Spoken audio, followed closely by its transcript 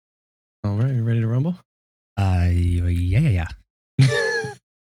All right, you ready to rumble? Yeah.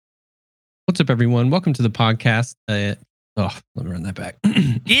 What's up, everyone? Welcome to the podcast. Let me run that back.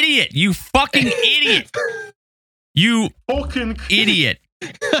 Idiot! You fucking idiot! You Fucking idiot!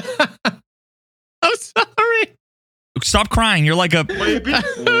 I'm sorry. Stop crying. You're like a baby.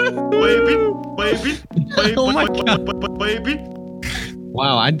 Oh my God. Baby.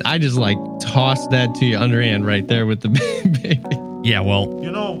 Wow, I just like tossed that to you underhand right there with the baby. Yeah. Well,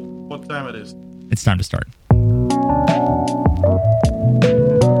 You know what time it is. it's time to start.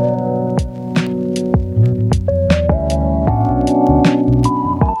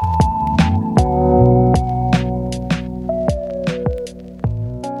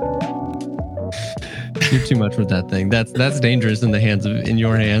 You're too much with that thing. That's dangerous in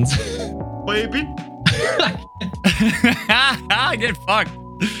your hands. Baby. Get fucked.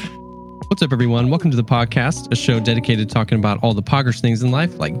 What's up, everyone? Welcome to the podcast, a show dedicated to talking about all the poggers things in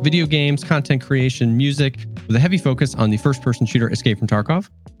life, like video games, content creation, music, with a heavy focus on the first-person shooter Escape from Tarkov.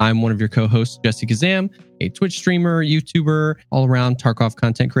 I'm one of your co-hosts, Jesse Kazam, a Twitch streamer, YouTuber, all-around Tarkov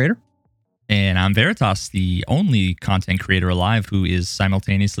content creator. And I'm Veritas, the only content creator alive who is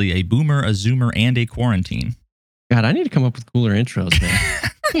simultaneously a boomer, a zoomer, and a quarantine. God, I need to come up with cooler intros, man.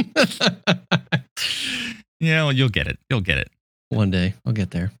 Yeah, well, you'll get it. You'll get it. One day, I'll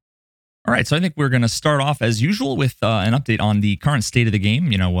get there. All right, so I think we're going to start off as usual with an update on the current state of the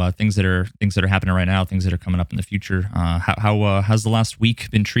game. You know, things that are happening right now, things that are coming up in the future. How's the last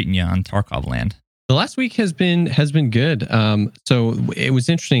week been treating you on Tarkov land? The last week has been good. So it was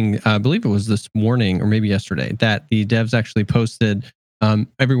interesting. I believe it was this morning or maybe yesterday that the devs actually posted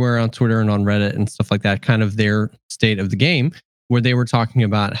everywhere on Twitter and on Reddit and stuff like that, kind of their state of the game, where they were talking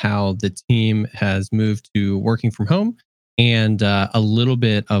about how the team has moved to working from home and a little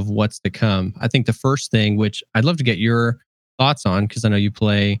bit of what's to come. I think the first thing, which I'd love to get your thoughts on, because I know you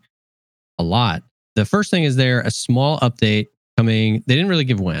play a lot. The first thing is there a small update coming. They didn't really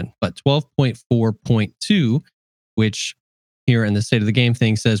give when, but 12.4.2, which here in the state of the game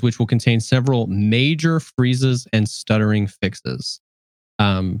thing says, which will contain several major freezes and stuttering fixes.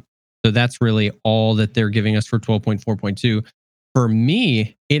 So that's really all that they're giving us for 12.4.2. For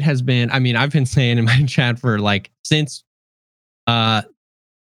me, it has been, I've been saying in my chat for since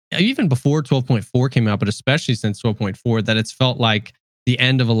even before 12.4 came out, but especially since 12.4, that it's felt like the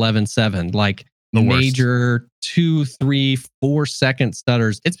end of 11.7, like The worst. major 2, 3, 4 second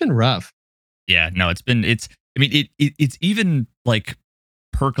stutters. It's been rough. Yeah, no, it's even like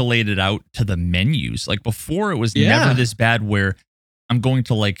percolated out to the menus. Like before, it was never this bad where I'm going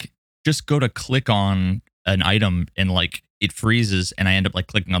to like just go to click on an item and like it freezes and I end up like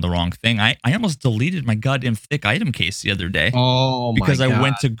clicking on the wrong thing. I almost deleted my goddamn thick item case the other day. Oh, because my God. I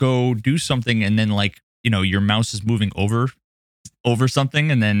went to go do something and then like, you know, your mouse is moving over something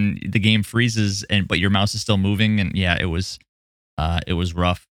and then the game freezes but your mouse is still moving. And yeah, it was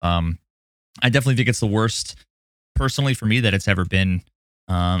rough. I definitely think it's the worst personally for me that it's ever been.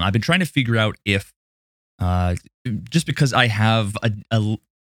 I've been trying to figure out if just because I have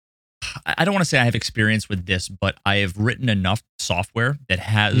I don't want to say I have experience with this, but I have written enough software that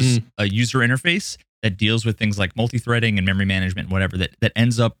has a user interface that deals with things like multi-threading and memory management, whatever, that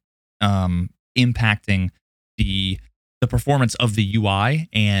ends up impacting the performance of the UI.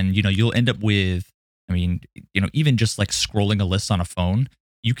 And, you know, you'll end up with, even just like scrolling a list on a phone,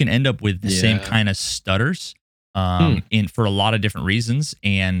 you can end up with the same kind of stutters for a lot of different reasons.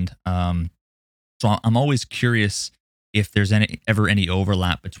 And so I'm always curious if there's ever any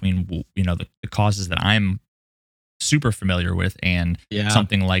overlap between, you know, the causes that I'm super familiar with and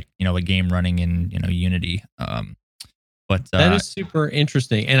something like, you know, a game running in, you know, Unity. But that is super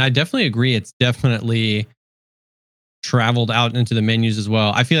interesting. And I definitely agree. It's definitely traveled out into the menus as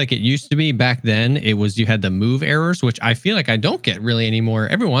well. I feel like it used to be back then, it was you had the move errors, which I feel like I don't get really anymore.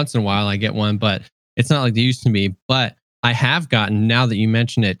 Every once in a while I get one, but it's not like they used to be. But I have gotten, now that you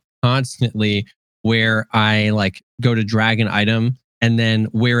mention it, constantly, where I like go to drag an item and then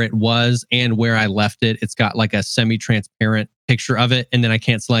where it was and where I left it, it's got like a semi-transparent picture of it. And then I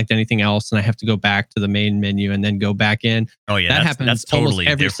can't select anything else. And I have to go back to the main menu and then go back in. Oh yeah. That happens that's totally almost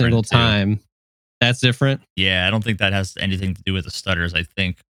every single time. That's different. Yeah. I don't think that has anything to do with the stutters. I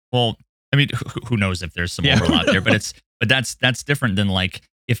think, well, I mean, who knows if there's some overlap there, but that's different than like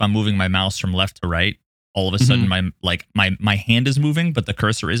if I'm moving my mouse from left to right, all of a sudden my hand is moving, but the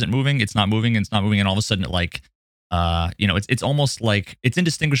cursor isn't moving. It's not moving. And all of a sudden it like, it's almost like it's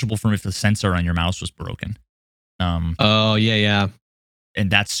indistinguishable from if the sensor on your mouse was broken. Oh yeah.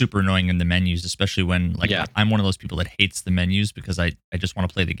 And that's super annoying in the menus, especially when I'm one of those people that hates the menus because I just want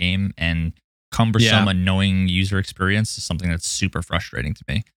to play the game, and cumbersome, annoying user experience is something that's super frustrating to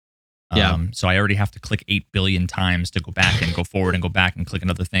me. Yeah. So I already have to click 8 billion times to go back and go forward and go back and click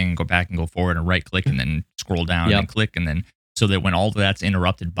another thing and go back and go forward and right click and then scroll down Yep. and click. And then so that when all of that's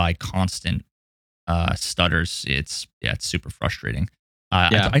interrupted by constant stutters, it's super frustrating.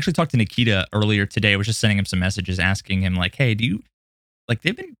 Yeah. I actually talked to Nikita earlier today. I was just sending him some messages asking him like, hey, do you like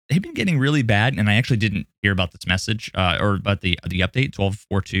they've been getting really bad, and I actually didn't hear about this message or about the update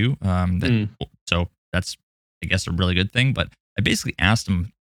 12.4.2. So that's I guess a really good thing. But I basically asked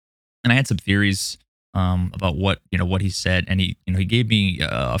him, and I had some theories about what he said, and he gave me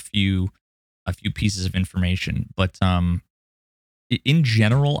a few pieces of information. But in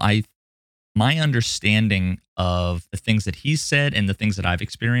general, my understanding of the things that he said and the things that I've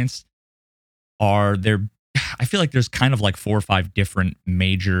experienced are there. I feel like there's kind of like 4 or 5 different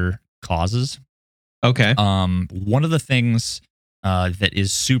major causes. Okay. One of the things that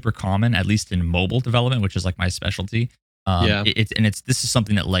is super common, at least in mobile development, which is like my specialty. This is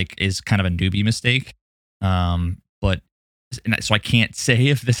something that like is kind of a newbie mistake. But so I can't say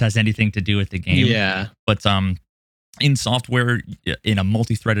if this has anything to do with the game. Yeah. But in software, in a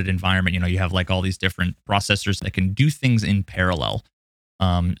multi-threaded environment, you have like all these different processors that can do things in parallel.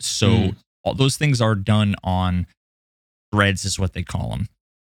 All those things are done on threads, is what they call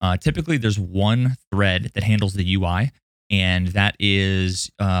them. Typically, there's one thread that handles the UI, and that is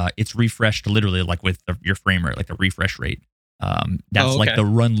it's refreshed literally like with your frame rate, like the refresh rate. That's like the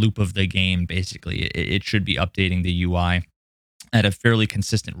run loop of the game. Basically, it should be updating the UI at a fairly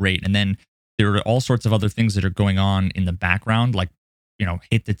consistent rate, and then there are all sorts of other things that are going on in the background, like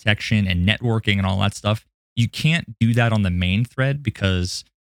hit detection and networking and all that stuff. You can't do that on the main thread because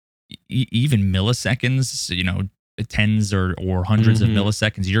even milliseconds, tens or hundreds of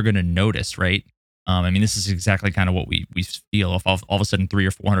milliseconds, you're going to notice, right? I mean, this is exactly kind of what we feel. If all of a sudden 300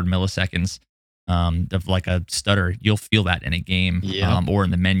 or 400 milliseconds of like a stutter, you'll feel that in a game or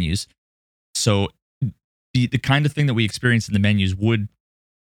in the menus. So the kind of thing that we experience in the menus could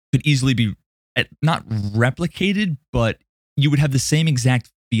easily be not replicated, but you would have the same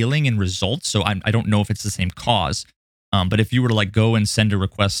exact feeling and results. So I don't know if it's the same cause. But if you were to like go and send a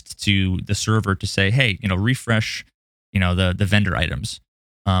request to the server to say, hey, refresh, the vendor items,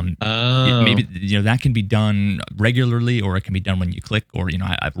 maybe that can be done regularly, or it can be done when you click, or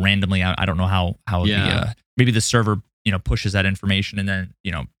I randomly. I don't know how maybe the server pushes that information and then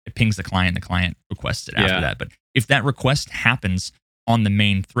it pings the client. The client requests it after that. But if that request happens on the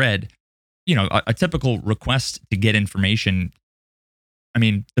main thread, a typical request to get information. I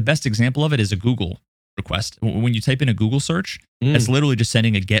mean, the best example of it is a Google request. When you type in a Google search, that's literally just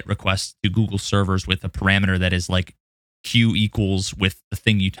sending a GET request to Google servers with a parameter that is like Q equals with the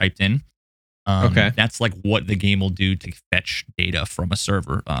thing you typed in. That's like what the game will do to fetch data from a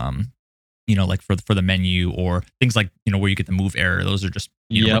server. Like for the menu or things like where you get the move error. Those are just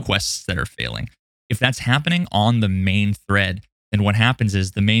requests that are failing. If that's happening on the main thread, then what happens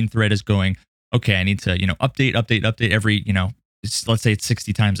is the main thread is going, okay, I need to update every let's say it's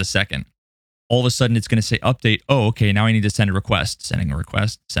 60 times a second. All of a sudden, it's going to say update. Oh, okay. Now I need to send a request. Sending a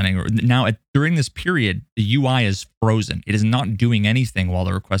request. Now, during this period, the UI is frozen. It is not doing anything while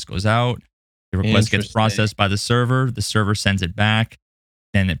the request goes out. The request gets processed by the server. The server sends it back.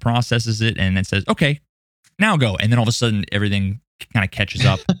 Then it processes it and it says, okay, now go. And then all of a sudden, everything kind of catches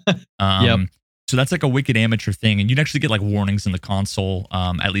up. So that's like a wicked amateur thing. And you'd actually get like warnings in the console,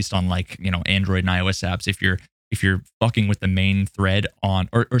 at least on like, Android and iOS apps. If you're fucking with the main thread on,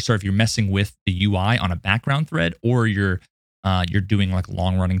 or sorry, if you're messing with the UI on a background thread, or you're doing like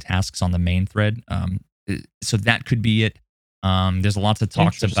long running tasks on the main thread, so that could be it. There's lots of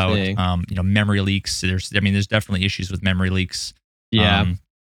talks about memory leaks. There's definitely issues with memory leaks.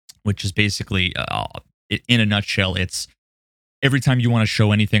 Which is basically in a nutshell, it's every time you want to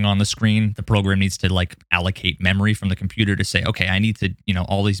show anything on the screen, the program needs to like allocate memory from the computer to say, okay, I need to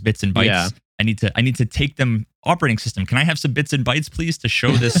all these bits and bytes. Yeah. I need to take them. Operating system, can I have some bits and bytes, please, to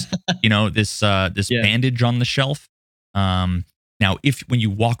show this, this bandage on the shelf? Now, when you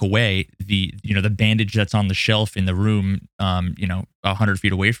walk away, the bandage that's on the shelf in the room, 100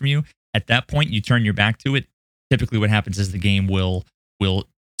 feet away from you, at that point, you turn your back to it. Typically, what happens is the game will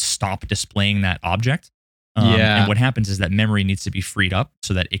stop displaying that object. And what happens is that memory needs to be freed up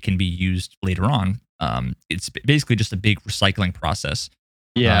so that it can be used later on. It's basically just a big recycling process.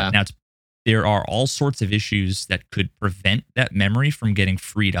 Now, there are all sorts of issues that could prevent that memory from getting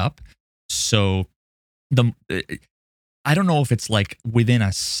freed up. So I don't know if it's like within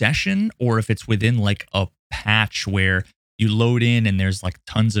a session or if it's within like a patch where you load in and there's like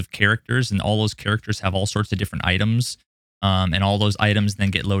tons of characters and all those characters have all sorts of different items. And all those items then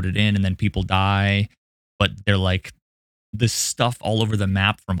get loaded in and then people die. But they're like, the stuff all over the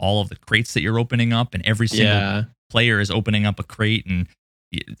map from all of the crates that you're opening up, and every single Yeah. player is opening up a crate, and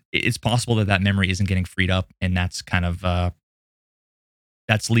it's possible that that memory isn't getting freed up, and that's kind of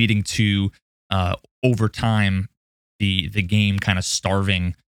that's leading to over time the game kind of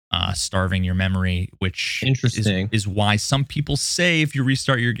starving your memory, which Interesting. is why some people say if you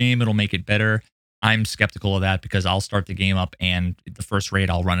restart your game it'll make it better. I'm skeptical of that because I'll start the game up and the first raid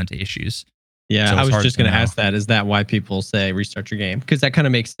I'll run into issues. Yeah, So I it's was hard just to going to know. ask that. Is that why people say restart your game? Because that kind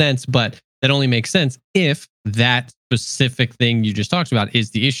of makes sense, but that only makes sense if that specific thing you just talked about is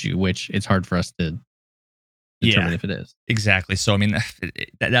the issue, which it's hard for us to determine if it is. Exactly. So I mean,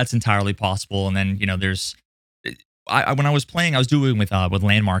 that's entirely possible. And then there's when I was playing, I was doing with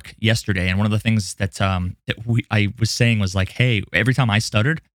Landmark yesterday, and one of the things that I was saying was like, hey, every time I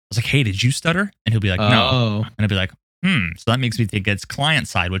stuttered, I was like, hey, did you stutter? And he'll be like, no, Oh, and I'd be like, So that makes me think it's client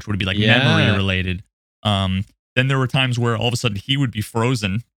side, which would be like Yeah. memory related. Then there were times where all of a sudden he would be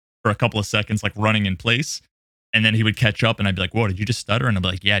frozen for a couple of seconds, like running in place, and then he would catch up, and I'd be like, whoa, did you just stutter? And I'd be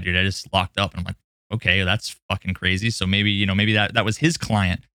like, yeah, dude, I just locked up. And I'm like, okay, that's fucking crazy. So maybe that was his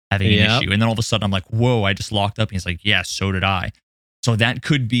client having an Yep. issue, and then all of a sudden I'm like, whoa, I just locked up. And he's like, yeah, so did I. So that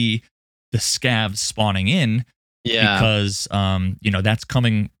could be the scavs spawning in yeah. because that's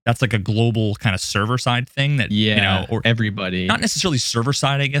coming. That's like a global kind of server side thing that Yeah. or Everybody. not necessarily server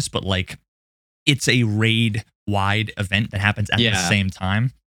side, I guess, but like it's a raid wide event that happens at the Yeah. same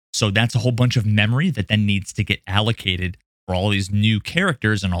time. So that's a whole bunch of memory that then needs to get allocated for all these new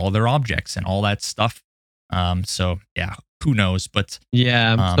characters and all their objects and all that stuff. So yeah, who knows? But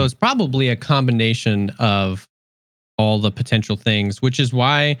Yeah. So it's probably a combination of all the potential things, which is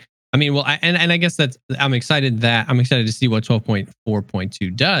why I mean, well, and I guess I'm excited to see what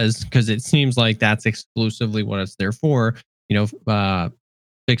 12.4.2 does, because it seems like that's exclusively what it's there for.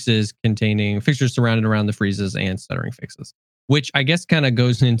 Fixes containing fixtures surrounded around the freezes and stuttering fixes, which I guess kind of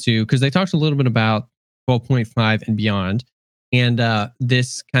goes into, because they talked a little bit about 12.5 and beyond. And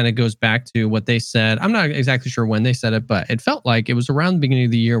this kind of goes back to what they said. I'm not exactly sure when they said it, but it felt like it was around the beginning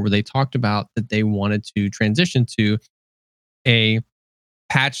of the year where they talked about that they wanted to transition to a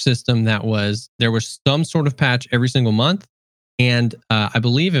patch system there was some sort of patch every single month. And I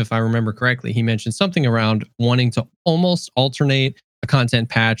believe, if I remember correctly, he mentioned something around wanting to almost alternate a content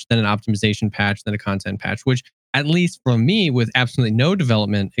patch, then an optimization patch, then a content patch, which at least from me with absolutely no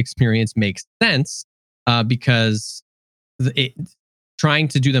development experience makes sense, because trying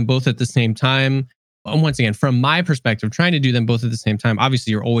to do them both at the same time, once again, from my perspective, trying to do them both at the same time,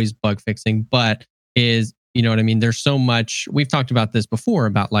 obviously you're always bug fixing, but you know what I mean? There's so much, we've talked about this before,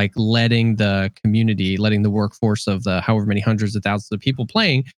 about like letting the community, letting the workforce of the however many hundreds of thousands of people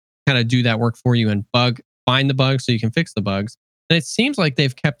playing kind of do that work for you and find the bugs so you can fix the bugs. And it seems like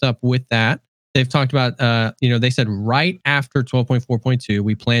they've kept up with that. They've talked about, they said right after 12.4.2,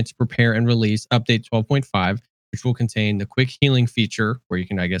 we plan to prepare and release update 12.5, which will contain the quick healing feature where you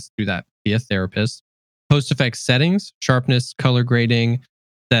can, I guess, do that via therapist, post-effect settings, sharpness, color grading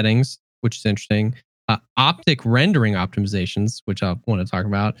settings, which is interesting, optic rendering optimizations, which I want to talk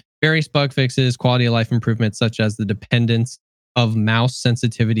about, various bug fixes, quality of life improvements, such as the dependence of mouse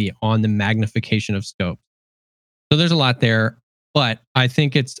sensitivity on the magnification of scope. So there's a lot there, but I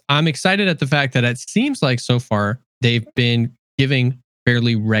think I'm excited at the fact that it seems like so far they've been giving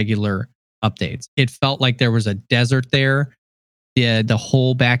fairly regular updates. It felt like there was a desert there. Yeah, the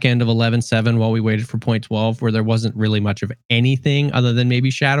whole back end of 11.7 while we waited for 0.12, where there wasn't really much of anything other than maybe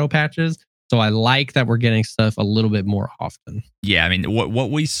shadow patches. So I like that we're getting stuff a little bit more often. yeah, I mean,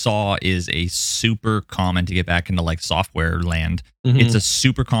 what we saw is a super common, to get back into like software land. Mhm. It's a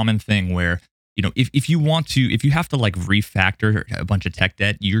super common thing where, if you have to like refactor a bunch of tech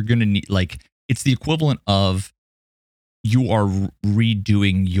debt, you're going to need, like, it's the equivalent of you are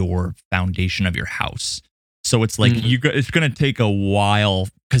redoing your foundation of your house. So it's like, it's going to take a while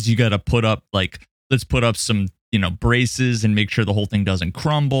because you got to put up, like, let's put up some, braces and make sure the whole thing doesn't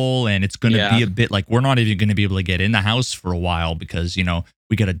crumble. And it's going to be a bit like, we're not even going to be able to get in the house for a while because,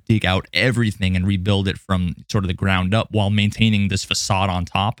 we got to dig out everything and rebuild it from sort of the ground up while maintaining this facade on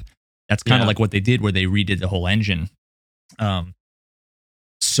top. That's kind of like what they did where they redid the whole engine.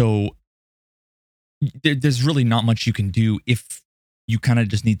 So there's really not much you can do if you kind of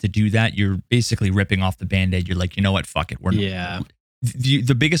just need to do that. You're basically ripping off the Band-Aid. You're like, you know what? Fuck it.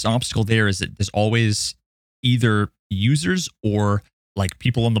 The biggest obstacle there is that there's always either users or like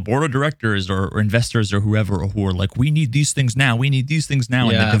people on the board of directors or investors or whoever who are like, we need these things now. We need these things now.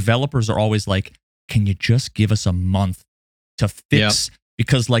 And the developers are always like, can you just give us a month to fix?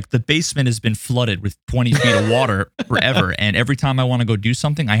 Because like the basement has been flooded with 20 feet of water forever. And every time I want to go do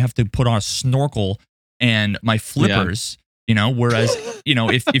something, I have to put on a snorkel and my flippers Whereas,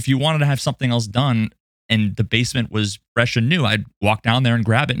 if you wanted to have something else done and the basement was fresh and new, I'd walk down there and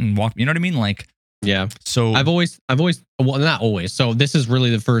grab it and walk. You know what I mean? Like, Yeah. so I've always, well, not always. So this is really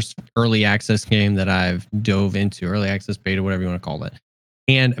the first early access game that I've dove into, early access beta, whatever you want to call it.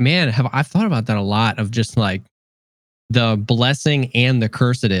 And man, I've thought about that a lot, of just like the blessing and the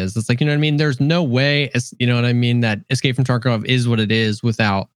curse it is. It's like, you know what I mean? There's no way, you know what I mean, that Escape from Tarkov is what it is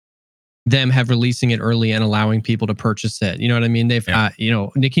without them have releasing it early and allowing people to purchase it. You know what I mean? They've,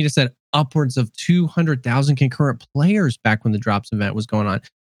 Nikita said upwards of 200,000 concurrent players back when the drops event was going on.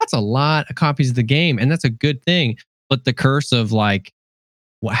 That's a lot of copies of the game, and that's a good thing. But the curse of like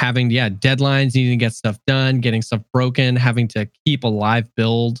having, deadlines, needing to get stuff done, getting stuff broken, having to keep a live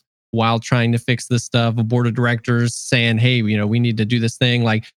build while trying to fix this stuff, a board of directors saying, hey, we need to do this thing.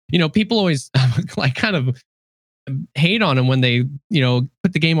 Like, people always like kind of hate on them when they,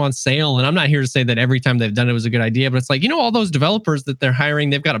 put the game on sale. And I'm not here to say that every time they've done it was a good idea, but it's like, all those developers that they're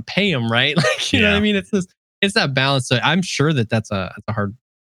hiring, they've got to pay them, right? Like, you know what I mean? It's that balance. So I'm sure that's a hard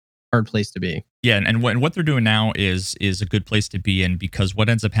place to be. Yeah, and what they're doing now is a good place to be in, because what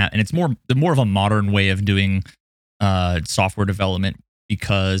ends up happening, it's more of a modern way of doing software development,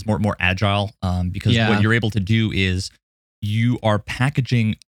 because more agile. Because what you're able to do is you are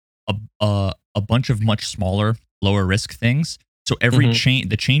packaging a bunch of much smaller, lower risk things. So every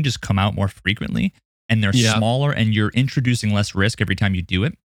the changes come out more frequently, and they're smaller, and you're introducing less risk every time you do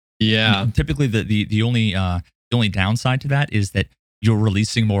it. Yeah. And typically, the only downside to that is that you're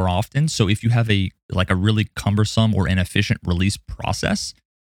releasing more often. So if you have a really cumbersome or inefficient release process,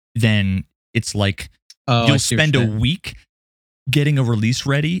 then it's like you'll spend a week getting a release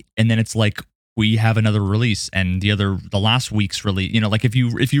ready, and then it's like we have another release, and the last week's release. Like if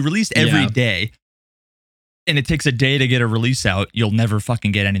you released every day, and it takes a day to get a release out, you'll never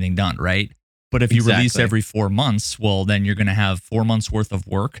fucking get anything done, right? But if you release every 4 months, well, then you're going to have 4 months worth of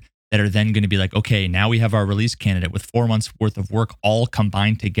work that are then going to be like, okay, now we have our release candidate with 4 months worth of work all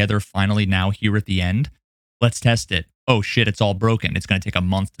combined together. Finally, now here at the end, let's test it. Oh shit, it's all broken. It's going to take a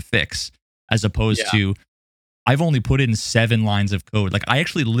month to fix, as opposed to I've only put in 7 lines of code. Like I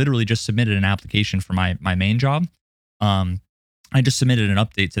actually literally just submitted an application for my main job. I just submitted an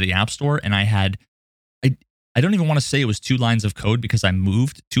update to the App Store, and I don't even want to say it was 2 lines of code, because I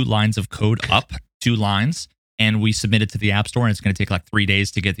moved 2 lines of code up 2 lines, and we submitted to the App Store, and it's going to take like 3 days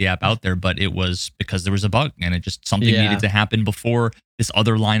to get the app out there. But it was because there was a bug, and it just something needed to happen before this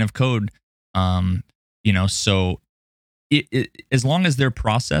other line of code. So as long as their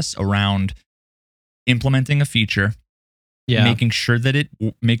process around implementing a feature, making sure that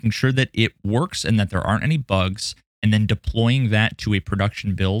it works and that there aren't any bugs, and then deploying that to a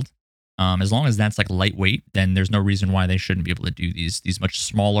production build, as long as that's like lightweight, then there's no reason why they shouldn't be able to do these much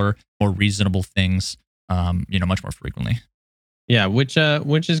smaller, more reasonable things, much more frequently. Yeah, which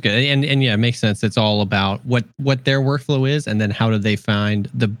is good, and it makes sense. It's all about what their workflow is, and then how do they find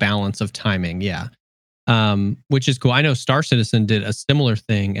the balance of timing. Yeah, which is cool. I know Star Citizen did a similar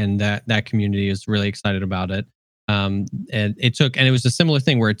thing, and that community is really excited about it. And it was a similar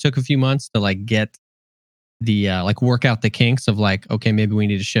thing where it took a few months to like get the work out the kinks of like, okay, maybe we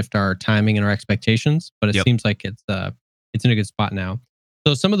need to shift our timing and our expectations, but it seems like it's in a good spot now.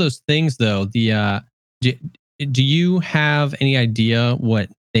 So some of those things though, do you have any idea what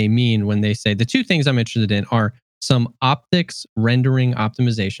they mean when they say the 2 things I'm interested in are some optics rendering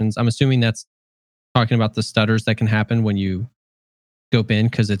optimizations? I'm assuming that's talking about the stutters that can happen when you scope in,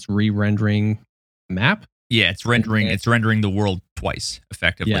 because it's re-rendering map. Yeah, it's rendering the world twice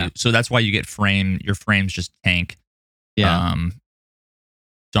effectively. Yeah. So that's why you get your frames just tank. Yeah.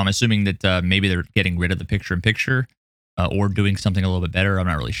 So I'm assuming that maybe they're getting rid of the picture-in-picture or doing something a little bit better. I'm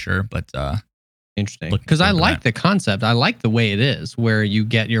not really sure, but interesting. Because I like the concept. I like the way it is, where you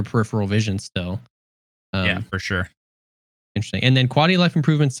get your peripheral vision still. Yeah, for sure. Interesting. And then quality of life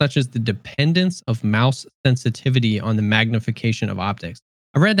improvements such as the dependence of mouse sensitivity on the magnification of optics.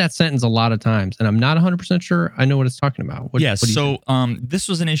 I've read that sentence a lot of times, and I'm not 100% sure I know what it's talking about. What so this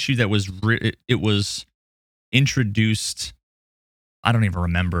was an issue that was introduced, I don't even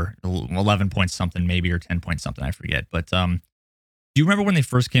remember, 11 point something maybe, or 10 point something, I forget. But do you remember when they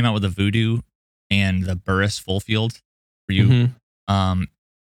first came out with the Voodoo and the Burris full field for you?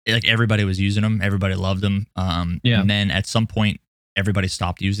 Like everybody was using them, everybody loved them. And then at some point, everybody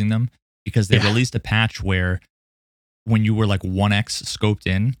stopped using them because they released a patch where when you were like 1x scoped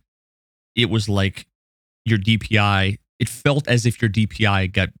in, it was like your DPI, it felt as if your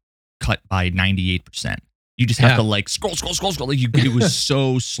DPI got cut by 98%. You just have to like scroll. Like it was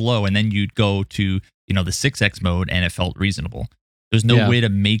so slow. And then you'd go to, the 6x mode and it felt reasonable. There's no way to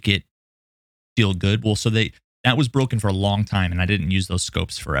make it feel good. Well, so they that was broken for a long time, and I didn't use those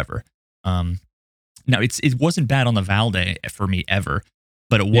scopes forever. Um, Now it wasn't bad on the Valde for me ever,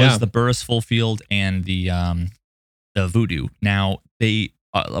 but it was Yeah. the Burris full field and the Voodoo. Now they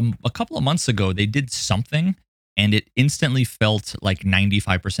a couple of months ago they did something and it instantly felt like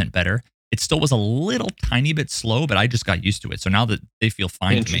 95% better. It still was a little tiny bit slow, but I just got used to it. So now that they feel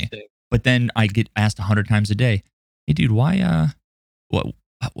fine to me. Interesting. But then I get asked 100 times a day, "Hey dude, why what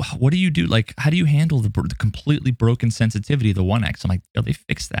what do you do? Like how do you handle the completely broken sensitivity of the 1X?" I'm like, "Oh, they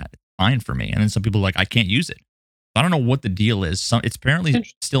fixed that. It's fine for me." And then some people are like, "I can't use it." I don't know what the deal is. It's apparently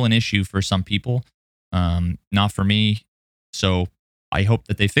still an issue for some people, not for me. So I hope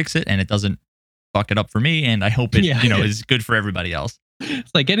that they fix it and it doesn't fuck it up for me. And I hope it, Yeah. is good for everybody else.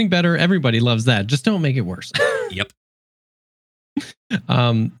 It's like getting better. Everybody loves that. Just don't make it worse. Yep.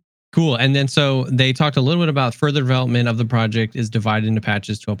 Um, cool. And then so they talked a little bit about further development of the project is divided into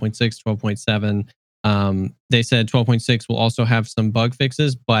patches 12.6, 12.7. They said 12.6 will also have some bug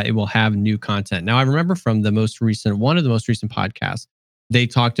fixes, but it will have new content. Now, I remember from one of the most recent podcasts, they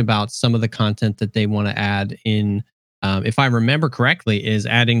talked about some of the content that they want to add in. If I remember correctly, is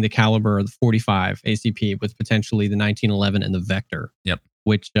adding the caliber of the 45 ACP with potentially the 1911 and the Vector. Yep.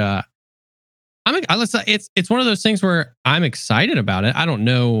 Which it's one of those things where I'm excited about it. I don't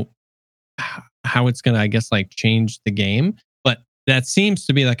know how it's gonna, I guess, like change the game, but that seems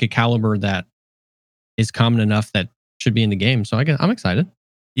to be like a caliber that is common enough that should be in the game. So I'm excited.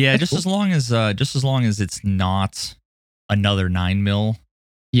 Yeah. That's cool. Just as long as it's not another 9mm.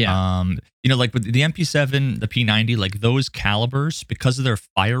 Yeah. Like with the MP7, the P90, like those calibers, because of their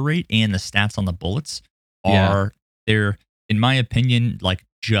fire rate and the stats on the bullets, they're, in my opinion, like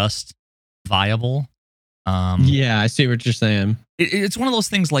just viable. Yeah, I see what you're saying. It's one of those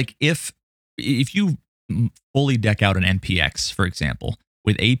things like if you fully deck out an MPX, for example,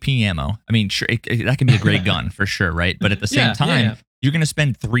 with AP ammo, I mean, sure, that can be a great gun for sure, right? But at the same time, you're going to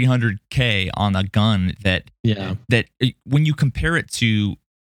spend $300K on a gun that when you compare it to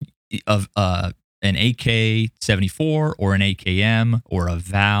an AK-74 or an AKM or a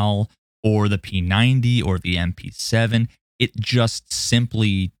Val or the P90 or the MP7, it just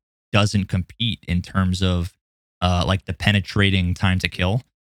simply doesn't compete in terms of like the penetrating time to kill.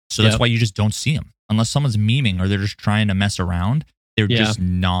 So that's why you just don't see them unless someone's memeing or they're just trying to mess around. They're just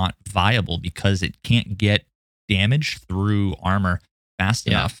not viable because it can't get damage through armor fast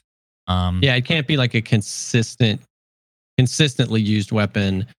enough. It can't be like a consistently used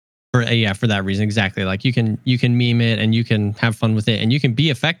weapon for that reason. Exactly. Like you can meme it and you can have fun with it and you can be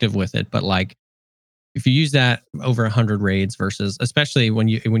effective with it, but like if you use that over 100 raids versus, especially when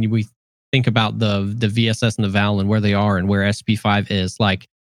we think about the VSS and the Val and where they are and where SP5 is, like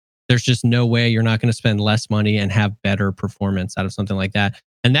there's just no way you're not going to spend less money and have better performance out of something like that.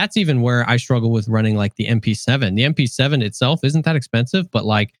 And that's even where I struggle with running like the MP7. The MP7 itself isn't that expensive, but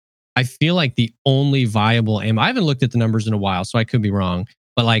like I feel like the only viable ammo, I haven't looked at the numbers in a while, so I could be wrong,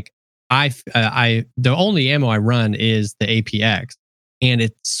 but like the only ammo I run is the APX, and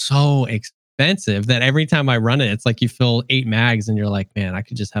it's so expensive that every time I run it, it's like you fill 8 mags and you're like, man, I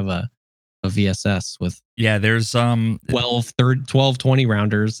could just have a VSS with there's 12 20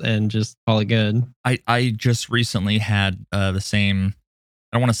 rounders and just call it good. I just recently had the same,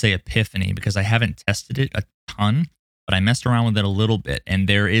 I don't want to say epiphany because I haven't tested it a ton, but I messed around with it a little bit, and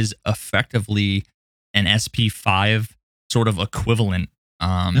there is effectively an SP5 sort of equivalent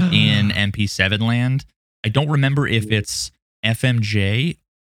in MP7 land. I don't remember if it's FMJ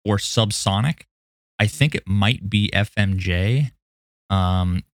or subsonic. I think it might be FMJ.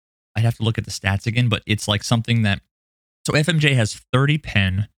 I'd have to look at the stats again, but it's like something that, so FMJ has 30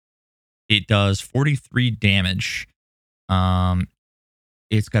 pen. It does 43 damage.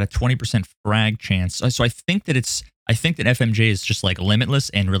 It's got a 20% frag chance. So I think that FMJ is just like limitless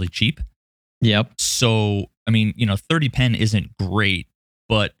and really cheap. Yep. So, I mean, 30 pen isn't great,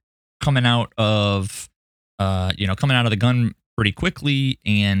 but coming out of the gun pretty quickly,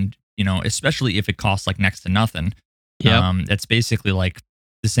 and especially if it costs like next to nothing. That's basically like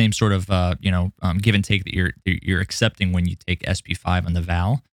the same sort of give and take that you're accepting when you take SP5 on the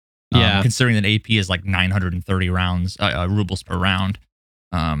Val. Considering that AP is like 930 rounds rubles per round.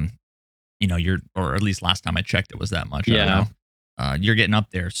 Or at least last time I checked, it was that much. I don't know. You're getting up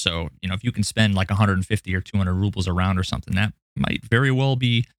there. So, if you can spend like 150 or 200 rubles a round or something, that might very well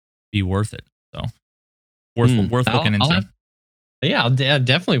be worth it. So worth looking into.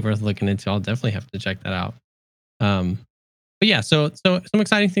 Definitely worth looking into. I'll definitely have to check that out. But yeah, so some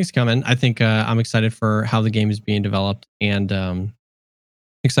exciting things coming. I think I'm excited for how the game is being developed and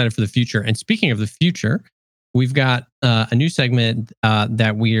excited for the future. And speaking of the future, we've got a new segment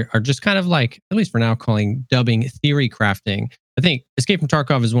that we are just kind of like, at least for now, dubbing theory crafting. I think Escape from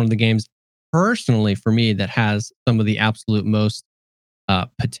Tarkov is one of the games, personally for me, that has some of the absolute most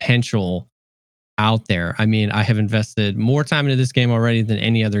potential out there. I mean, I have invested more time into this game already than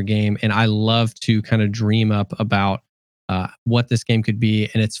any other game, and I love to kind of dream up about what this game could be.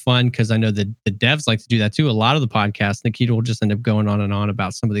 And it's fun because I know that the devs like to do that too. A lot of the podcasts, Nikita will just end up going on and on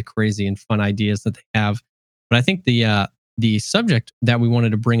about some of the crazy and fun ideas that they have. But I think the subject that we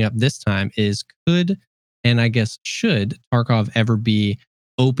wanted to bring up this time is, could, and I guess should, Tarkov ever be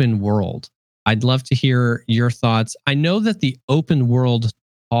open world? I'd love to hear your thoughts. I know that the open world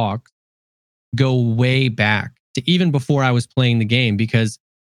talks go way back to even before I was playing the game, because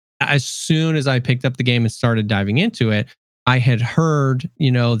as soon as I picked up the game and started diving into it, I had heard,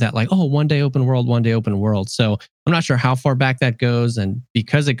 that like, oh, one day open world, one day open world. So I'm not sure how far back that goes. And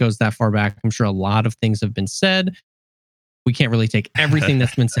because it goes that far back, I'm sure a lot of things have been said. We can't really take everything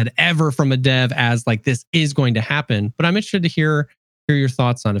that's been said ever from a dev as like this is going to happen. But I'm interested to hear your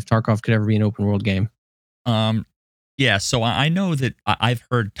thoughts on if Tarkov could ever be an open world game. Yeah, so I know that I've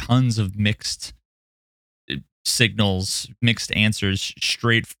heard tons of mixed signals, mixed answers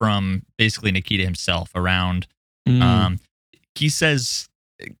straight from basically Nikita himself around. He says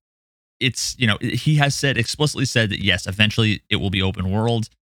it's, he has said explicitly said that yes, eventually it will be open world,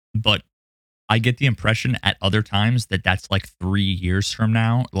 but I get the impression at other times that that's like 3 years from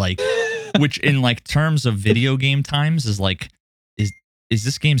now, like, which in like terms of video game times is like, is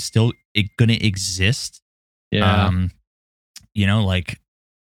this game still gonna exist? Yeah. Like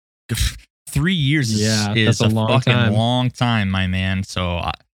 3 years is that's a long fucking time. long time, my man. So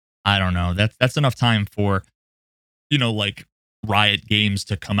I don't know. That's enough time for, like Riot Games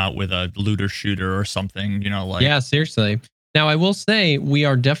to come out with a looter shooter or something, like. Yeah, seriously. Now, I will say we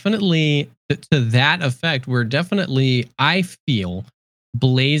are definitely, to that effect, we're definitely, I feel,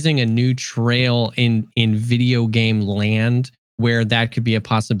 blazing a new trail in video game land where that could be a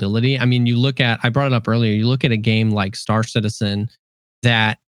possibility. I mean, I brought it up earlier, you look at a game like Star Citizen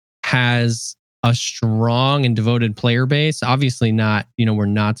that has a strong and devoted player base. Obviously not, we're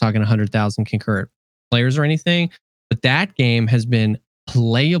not talking 100,000 concurrent players or anything, but that game has been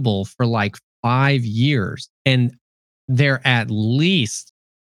playable for like 5 years, and they're at least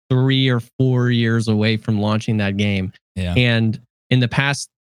 3 or 4 years away from launching that game. Yeah. And in the past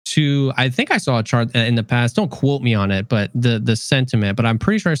I think I saw a chart in the past. Don't quote me on it, but the sentiment. But I'm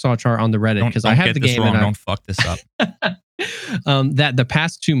pretty sure I saw a chart on the Reddit because I have the game. Wrong. Don't fuck this up. That the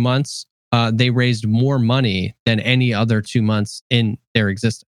past 2 months, they raised more money than any other 2 months in their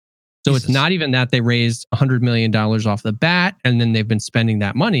existence. So Jesus. It's not even that they raised $100 million off the bat and then they've been spending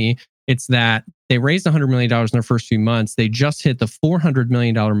that money. It's that they raised $100 million in their first few months. They just hit the $400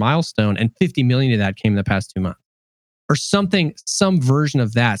 million milestone, and 50 million of that came in the past 2 months, or something, some version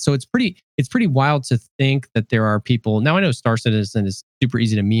of that. So it's pretty wild to think that there are people. Now, I know Star Citizen is super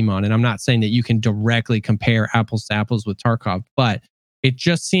easy to meme on, and I'm not saying that you can directly compare apples to apples with Tarkov, but it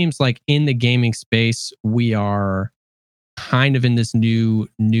just seems like in the gaming space, we are kind of in this new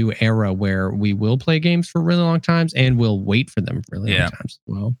era where we will play games for really long times and we'll wait for them for really long times as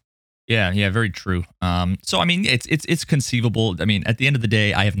well. Yeah, very true. So I mean, it's conceivable. I mean, at the end of the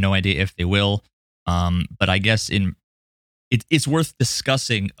day, I have no idea if they will. But I guess it's worth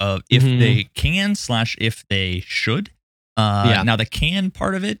discussing of if they can / if they should. Now the can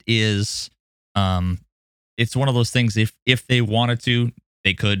part of it is, it's one of those things. If they wanted to,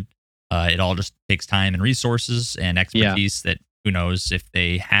 they could. It all just takes time and resources and expertise that who knows if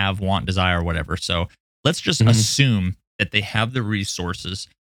they have, want, desire, or whatever. So let's just assume that they have the resources.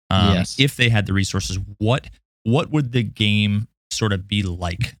 If they had the resources, what would the game sort of be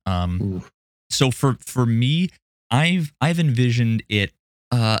like? So for me, I've envisioned it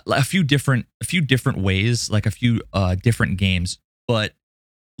a few different ways, like a few different games. But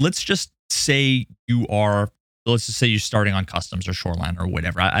let's just say let's just say you're starting on customs or shoreline or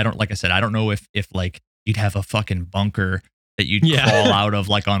whatever. I don't, like I said, I don't know if like you'd have a fucking bunker that you'd crawl out of,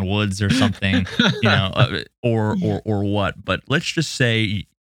 like on woods or something, or what. But let's just say,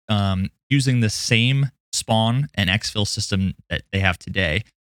 using the same spawn and exfil system that they have today,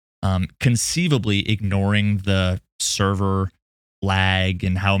 conceivably ignoring the server lag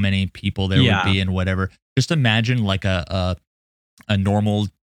and how many people there would be and whatever. Just imagine like a normal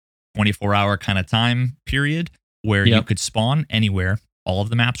 24-hour kind of time period where you could spawn anywhere. All of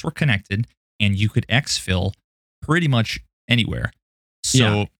the maps were connected and you could exfil pretty much anywhere.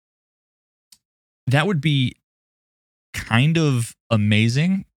 So that would be kind of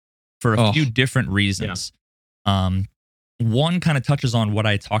amazing for a few different reasons. One kind of touches on what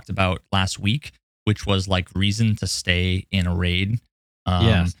I talked about last week, which was like reason to stay in a raid.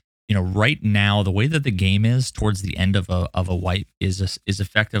 Yes. You know, right now the way that the game is towards the end of a wipe is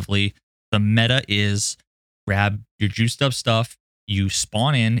effectively the meta is grab your juiced up stuff, you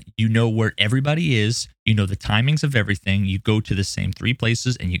spawn in, you know where everybody is, you know the timings of everything, you go to the same 3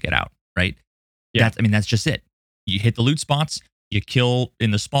 places and you get out, right? Yeah. That's just it. You hit the loot spots, you kill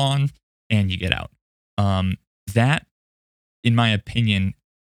in the spawn, and you get out. That, in my opinion,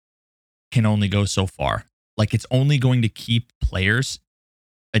 can only go so far. Like, it's only going to keep players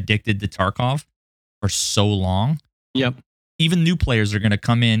addicted to Tarkov for so long. Yep. Even new players are going to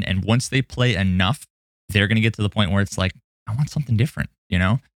come in, and once they play enough, they're going to get to the point where it's like, I want something different, you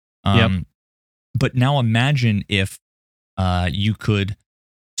know? Yep. But now imagine if you could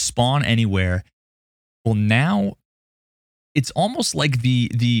spawn anywhere. Well, now it's almost like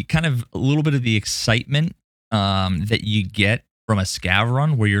the kind of a little bit of the excitement that you get from a scav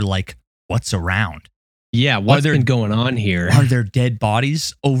run where you're like, what's around? Yeah, what's been going on here? Are there dead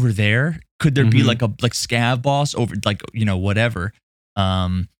bodies over there? Could there be like a scav boss over, like, you know, whatever? I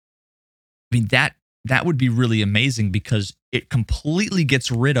mean, that would be really amazing because it completely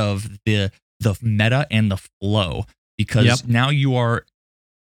gets rid of the meta and the flow, because now you are.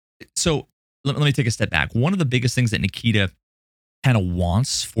 So let me take a step back. One of the biggest things that Nikita kind of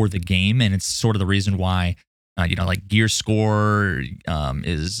wants for the game, and it's sort of the reason why you know, like gear score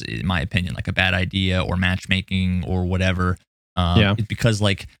is, in my opinion, like a bad idea, or matchmaking or whatever. It's because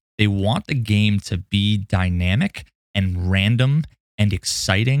like they want the game to be dynamic and random and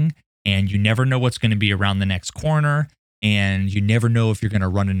exciting, and you never know what's going to be around the next corner, and you never know if you're going to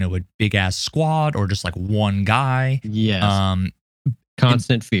run into a big ass squad or just like one guy. Yes.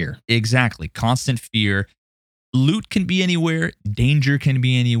 Constant fear. Exactly. Constant fear. Loot can be anywhere. Danger can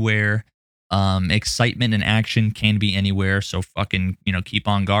be anywhere. Excitement and action can be anywhere. So fucking, you know, keep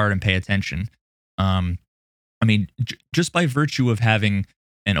on guard and pay attention. I mean, just by virtue of having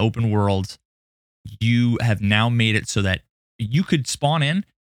an open world, you have now made it so that you could spawn in,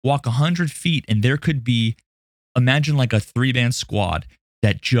 walk 100 feet, and there could be, imagine like a 3-man squad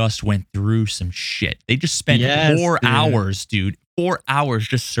that just went through some shit. They just spent 4 hours, dude. 4 hours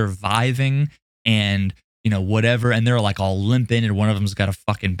just surviving and, you know, whatever. And they're like all limping, and one of them's got a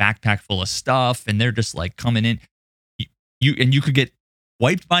fucking backpack full of stuff, and they're just like coming in. You could get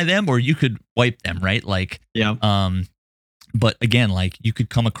wiped by them, or you could wipe them, right? Like, but again, like, you could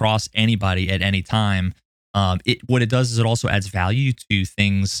come across anybody at any time. What it does is it also adds value to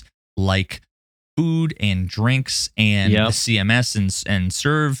things like food and drinks and the CMS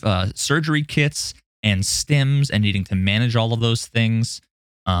and surgery kits and stims, and needing to manage all of those things.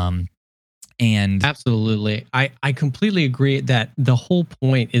 And absolutely, I completely agree that the whole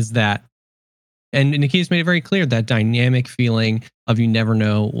point is that, and Nikita's made it very clear, that dynamic feeling of you never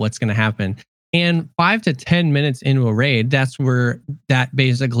know what's going to happen. And 5 to 10 minutes into a raid, that's where that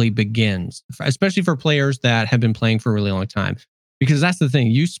basically begins, especially for players that have been playing for a really long time. Because that's the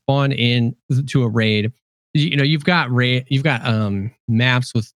thing, you spawn in to a raid, you know, you've got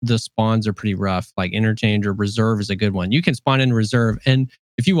maps with the spawns are pretty rough, like Interchange or Reserve is a good one. You can spawn in Reserve, and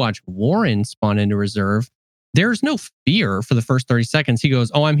if you watch Warren spawn into Reserve, there's no fear for the first 30 seconds. He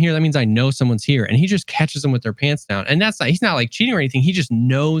goes, oh, I'm here. That means I know someone's here. And he just catches them with their pants down. And that's not, he's not like cheating or anything. He just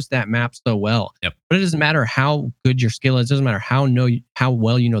knows that map so well. Yep. But it doesn't matter how good your skill is. It doesn't matter how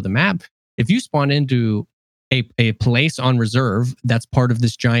well you know the map. If you spawn into a place on Reserve that's part of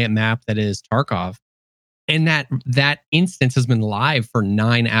this giant map that is Tarkov, and that instance has been live for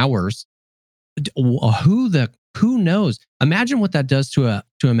 9 hours, who knows? Imagine what that does to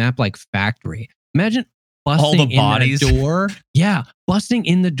a map like Factory. Imagine busting all the bodies in the door. Yeah, busting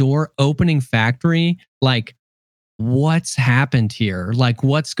in the door, opening Factory. Like, what's happened here? Like,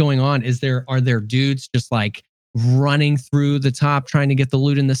 what's going on? Are there dudes just like running through the top trying to get the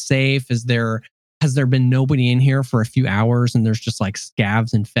loot in the safe? Has there been nobody in here for a few hours, and there's just like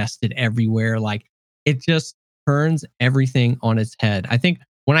scavs infested everywhere? Like, it just turns everything on its head. I think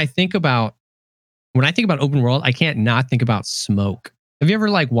when I think about open world, I can't not think about Smoke. Have you ever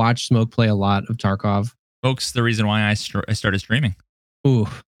like watched Smoke play a lot of Tarkov? Smoke's the reason why I started streaming. Ooh,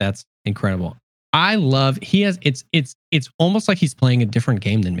 that's incredible. I love, it's almost like he's playing a different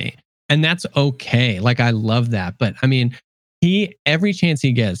game than me. And that's okay. Like, I love that. But I mean, every chance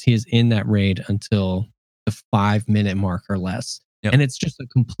he gets, he is in that raid until the 5-minute mark or less. Yep. And it's just a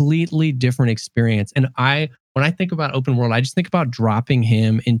completely different experience. And when I think about open world, I just think about dropping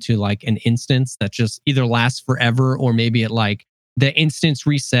him into like an instance that just either lasts forever, or maybe it like the instance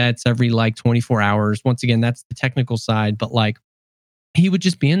resets every like 24 hours. Once again, that's the technical side, but like he would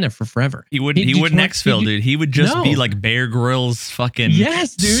just be in there for forever. He wouldn't exfil, dude. He would just be like Bear Grylls fucking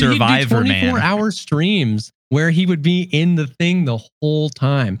yes, dude. Survivor he'd do 24-hour streams where he would be in the thing the whole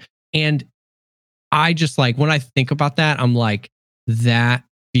time. And I just like, when I think about that, I'm like, that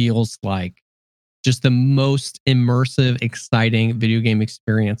feels like just the most immersive, exciting video game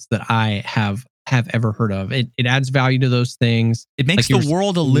experience that I have ever heard of. It adds value to those things. It makes like the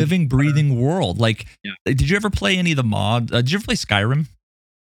world a living, breathing world. Like, did you ever play any of the mod? Did you ever play Skyrim?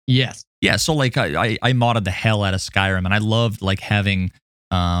 Yes. Yeah. So like, I modded the hell out of Skyrim, and I loved like having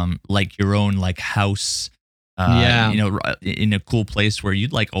like your own like house. You know, in a cool place where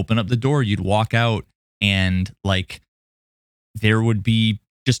you'd like open up the door, you'd walk out, and like there would be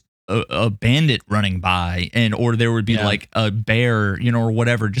just a bandit running by, and or there would be like a bear, you know, or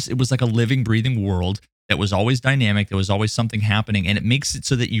whatever. Just it was like a living, breathing world that was always dynamic. There was always something happening, and it makes it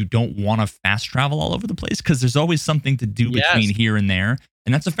so that you don't want to fast travel all over the place because there's always something to do between here and there.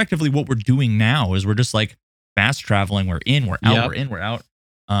 And that's effectively what we're doing now. Is we're just like fast traveling. We're in, we're out, we're in, we're out.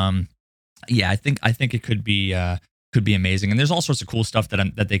 Yeah, I think it could be amazing. And there's all sorts of cool stuff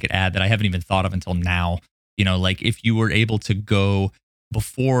that they could add that I haven't even thought of until now. You know, like if you were able to go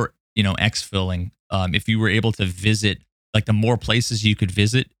before, you know, exfilling, if you were able to visit, like the more places you could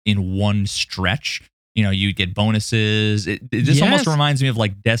visit in one stretch, you know, you'd get bonuses. This almost reminds me of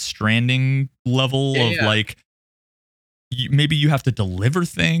like Death Stranding level of like, maybe you have to deliver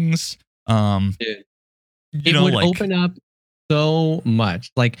things. It would open up so much,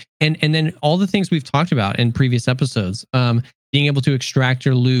 like, and then all the things we've talked about in previous episodes, being able to extract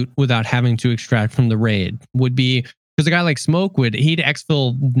your loot without having to extract from the raid would be, because a guy like Smoke he'd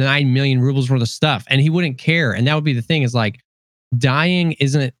exfil 9 million rubles worth of stuff and he wouldn't care. And that would be the thing, is like, dying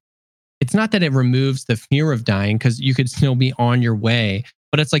it's not that it removes the fear of dying, because you could still be on your way,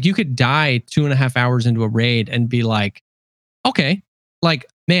 but it's like you could die 2.5 hours into a raid and be like, okay, like,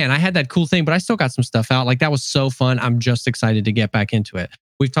 man, I had that cool thing, but I still got some stuff out. Like, that was so fun. I'm just excited to get back into it.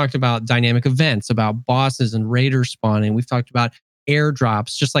 We've talked about dynamic events, about bosses and raiders spawning. We've talked about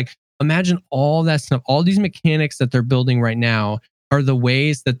airdrops. Just like, imagine all that stuff. All these mechanics that they're building right now are the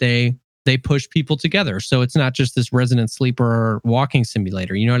ways that they push people together. So it's not just this resident sleeper walking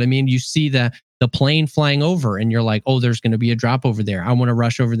simulator. You know what I mean? You see the plane flying over and you're like, oh, there's going to be a drop over there. I want to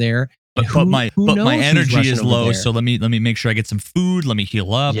rush over there. But my energy is low, so let me make sure I get some food. Let me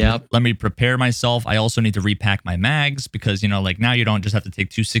heal up. Let me prepare myself. I also need to repack my mags because, you know, like now you don't just have to take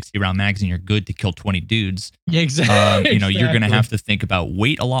 260 round mags and you're good to kill 20 dudes. Yeah, exactly. You know, you're gonna have to think about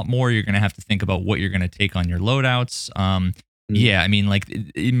weight a lot more. You're gonna have to think about what you're gonna take on your loadouts. Yeah, I mean, like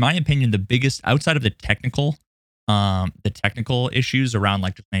in my opinion, the biggest outside of the technical issues around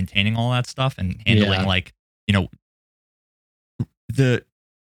like just maintaining all that stuff and handling like, you know,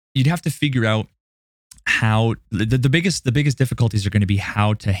 you'd have to figure out how the biggest difficulties are going to be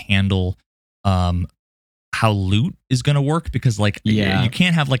how to handle how loot is going to work, because like you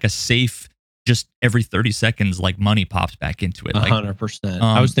can't have like a safe just every 30 seconds like money pops back into it. Like 100%.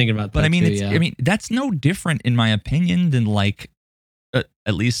 I was thinking about that. But I mean, too, I mean, that's no different in my opinion than like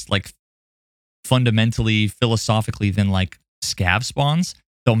at least like fundamentally philosophically than like scav spawns.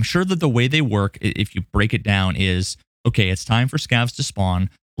 So I'm sure that the way they work, if you break it down, is okay, it's time for scavs to spawn.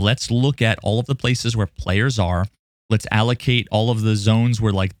 Let's look at all of the places where players are. Let's allocate all of the zones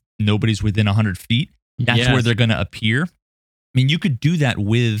where like nobody's within 100 feet. That's where they're going to appear. I mean, you could do that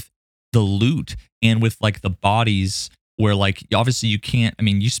with the loot and with like the bodies where like, obviously you can't, I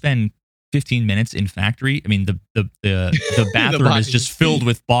mean, you spend 15 minutes in factory. I mean, the bathroom is just filled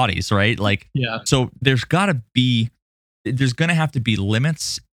with bodies, right? Like, so there's going to have to be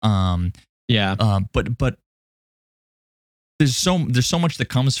limits. But there's so much that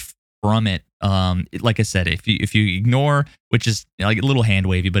comes from it. Like I said, if you ignore, which is like a little hand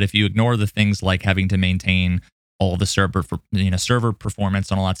wavy, but if you ignore the things like having to maintain all the server performance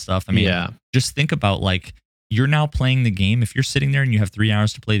and all that stuff, I mean, just think about like you're now playing the game. If you're sitting there and you have 3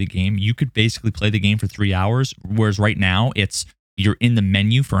 hours to play the game, you could basically play the game for 3 hours. Whereas right now you're in the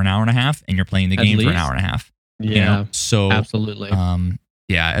menu for an hour and a half and you're playing the game for an hour and a half. Yeah. You know? So absolutely.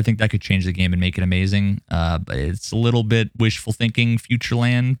 Yeah, I think that could change the game and make it amazing. But it's a little bit wishful thinking,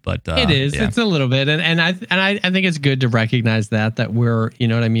 Futureland. But it is. It's a little bit, and I think it's good to recognize that we're, you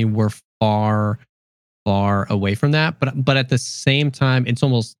know what I mean, we're far away from that. But at the same time, it's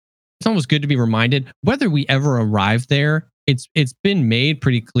almost good to be reminded whether we ever arrive there. It's been made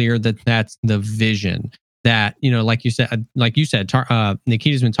pretty clear that that's the vision. That, you know, like you said,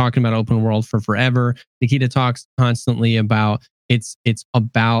 Nikita's been talking about open world for forever. Nikita talks constantly about. It's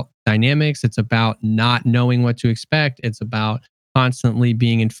about dynamics. It's about not knowing what to expect. It's about constantly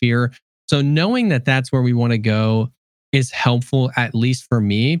being in fear. So knowing that that's where we want to go, is helpful, at least for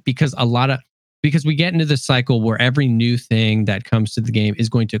me, because because we get into the cycle where every new thing that comes to the game is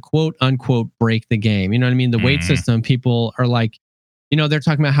going to quote unquote break the game. You know what I mean? The weight Mhm. system, people are like, they're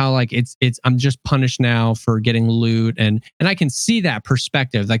talking about how like it's I'm just punished now for getting loot, and I can see that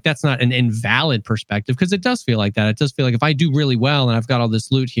perspective. Like that's not an invalid perspective because it does feel like that. It does feel like if I do really well and I've got all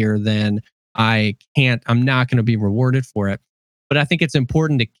this loot here, then I'm not going to be rewarded for it. But I think it's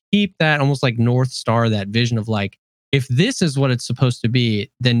important to keep that almost like North Star, that vision of like, if this is what it's supposed to be,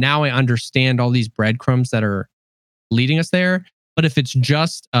 then now I understand all these breadcrumbs that are leading us there. But if it's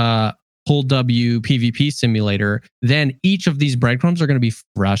just a pull W PvP simulator, then each of these breadcrumbs are going to be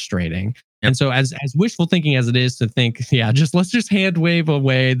frustrating. Yep. And so as wishful thinking as it is to think, yeah, let's just hand wave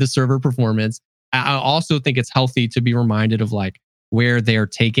away the server performance. I also think it's healthy to be reminded of like where they're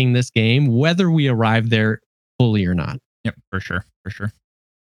taking this game, whether we arrive there fully or not. Yep, for sure, for sure.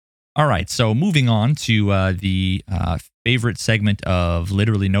 All right, so moving on to the favorite segment of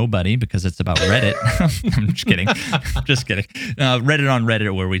literally nobody because it's about Reddit. I'm just kidding, just kidding. Reddit on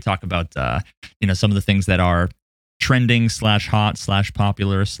Reddit, where we talk about some of the things that are trending / hot /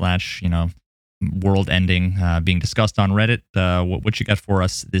 popular / world ending being discussed on Reddit. What you got for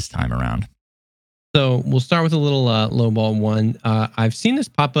us this time around? So we'll start with a little lowball one. I've seen this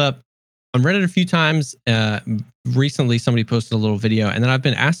pop up on Reddit a few times. Recently, somebody posted a little video, and then I've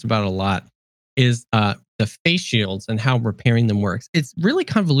been asked about it a lot. Is the face shields and how repairing them works? It's really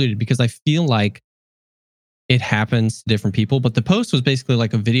convoluted because I feel like it happens to different people. But the post was basically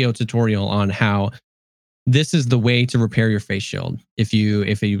like a video tutorial on how this is the way to repair your face shield. If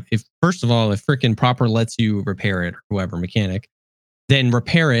first of all, if freaking Proper lets you repair it, or whoever mechanic, then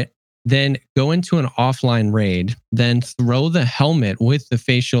repair it. Then go into an offline raid, then throw the helmet with the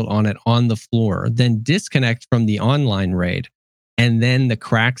face shield on it on the floor, then disconnect from the online raid, and then the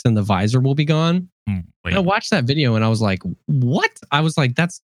cracks in the visor will be gone. Wait, And I watched that video and I was like, what? I was like,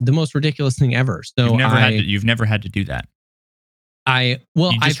 that's the most ridiculous thing ever. So you've never had to do that. You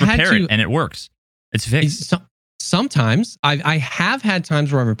I've just repair had to, it and it works. It's fixed. Sometimes I have had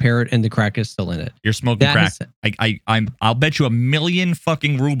times where I repair it and the crack is still in it. You're smoking crack. I'll bet you 1,000,000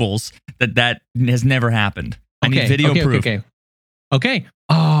 fucking rubles that has never happened. I need video proof. Okay.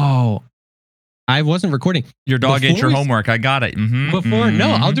 Oh, I wasn't recording. Your dog ate your homework. I got it.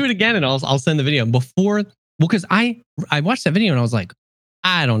 No, I'll do it again and I'll send the video because I watched that video and I was like,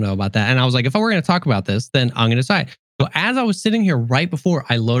 I don't know about that. And I was like, if I were going to talk about this, then I'm going to decide. So as I was sitting here right before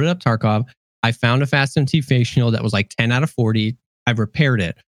I loaded up Tarkov, I found a Fast MT face shield that was like 10 out of 40. I repaired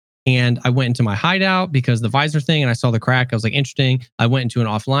it. And I went into my hideout because the visor thing and I saw the crack. I was like, interesting. I went into an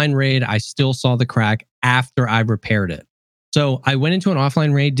offline raid. I still saw the crack after I repaired it. So I went into an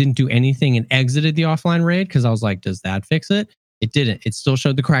offline raid, didn't do anything, and exited the offline raid because I was like, does that fix it? It didn't. It still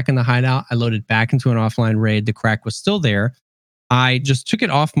showed the crack in the hideout. I loaded back into an offline raid. The crack was still there. I just took it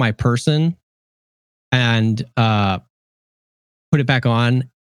off my person and put it back on.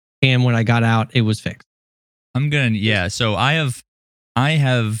 And when I got out, it was fixed. So I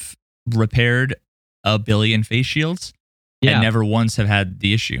have repaired 1 billion face shields and never once have had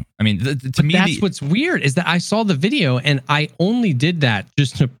the issue. I mean, that's what's weird is that I saw the video and I only did that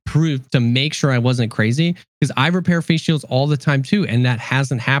just to make sure I wasn't crazy, because I repair face shields all the time too. And that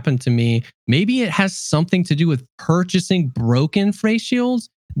hasn't happened to me. Maybe it has something to do with purchasing broken face shields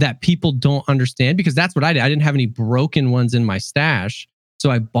that people don't understand, because that's what I did. I didn't have any broken ones in my stash. So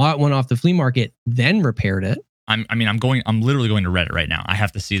I bought one off the flea market, then repaired it. I'm literally going to Reddit right now. I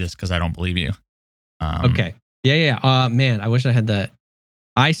have to see this because I don't believe you. Okay. Yeah. Man, I wish I had that.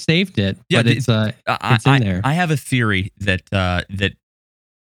 I saved it, but it's in there. I have a theory that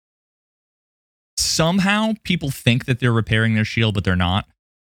somehow people think that they're repairing their shield, but they're not.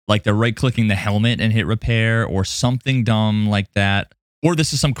 Like they're right-clicking the helmet and hit repair or something dumb like that. Or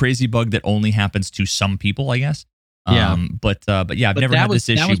this is some crazy bug that only happens to some people, I guess. Yeah. But I've never had this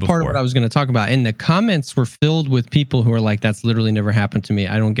issue before. That was part of what I was going to talk about. And the comments were filled with people who are like, that's literally never happened to me.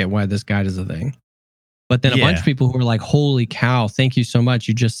 I don't get why this guide is a thing. But then a bunch of people who were like, holy cow, thank you so much.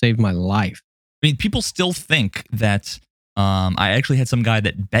 You just saved my life. I mean, people still think that I actually had some guy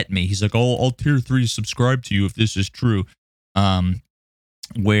that bet me. He's like, oh, I'll tier 3 subscribe to you if this is true.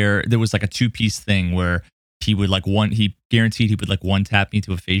 Where there was like a 2-piece thing where he would he guaranteed he would like one tap me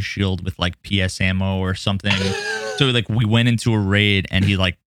to a face shield with like PS ammo or something. So like we went into a raid and he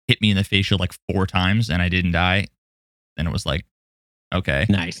like hit me in the face shield like 4 times and I didn't die. Then it was like, okay.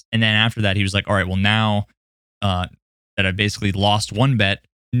 Nice. And then after that, he was like, all right, well now that I basically lost one bet,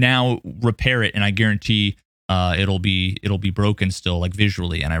 now repair it and I guarantee it'll be broken still, like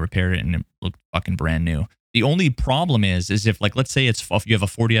visually. And I repaired it and it looked fucking brand new. The only problem is if like, let's say if you have a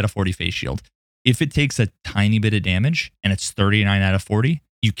 40 out of 40 face shield if it takes a tiny bit of damage and it's 39 out of 40,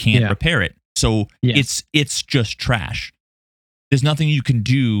 you can't repair it. So it's just trash. There's nothing you can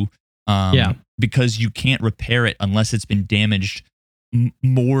do because you can't repair it unless it's been damaged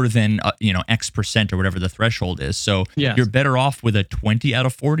more than X% or whatever the threshold is. So you're better off with a 20 out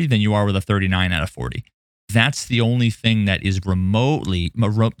of 40 than you are with a 39 out of 40. That's the only thing that is remotely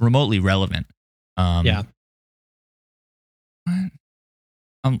relevant. I'm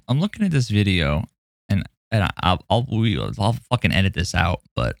looking at this video and I'll fucking edit this out,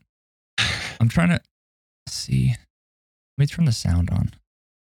 but I'm trying to see. Let me turn the sound on.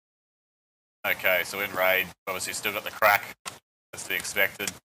 Okay, so in raid, obviously still got the crack. That's to be expected.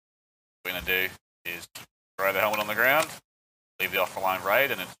 What we're going to do is throw the helmet on the ground, leave the offline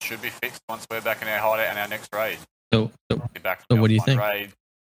raid, and it should be fixed once we're back in our hideout and our next raid. So what do you think? Raid,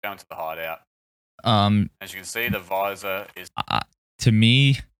 go into the hideout. As you can see, the visor is... to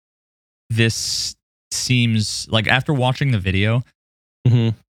me, this seems like, after watching the video,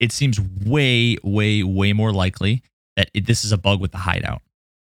 it seems way, way, way more likely that this is a bug with the hideout.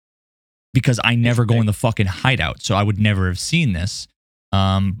 Because I never go in the fucking hideout, so I would never have seen this.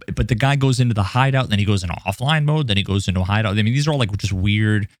 But the guy goes into the hideout, then he goes into offline mode, then he goes into a hideout. I mean, these are all like just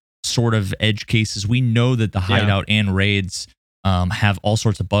weird sort of edge cases. We know that the hideout and raids have all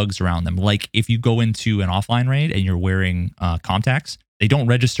sorts of bugs around them. Like if you go into an offline raid and you're wearing contacts, they don't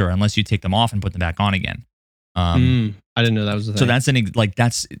register unless you take them off and put them back on again. I didn't know that was the thing. So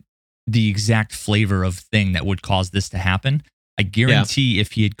that's the exact flavor of thing that would cause this to happen. I guarantee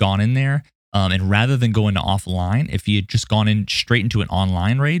if he had gone in there and rather than go into offline, if he had just gone in straight into an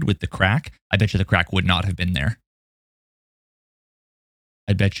online raid with the crack, I bet you the crack would not have been there.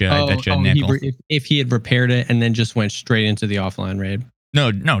 I bet you a nickel. If he had repaired it and then just went straight into the offline raid.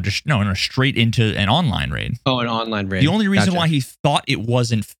 No, straight into an online raid. Oh, an online raid. The only reason why he thought it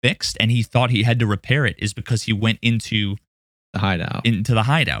wasn't fixed and he thought he had to repair it is because he went into the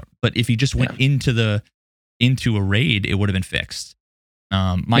hideout. But if he just went into a raid, it would have been fixed.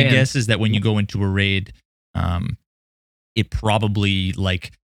 My guess is that when you go into a raid, it probably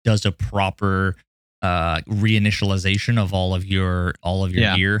like does a proper reinitialization of all of your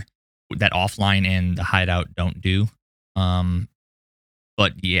gear that offline and the hideout don't do.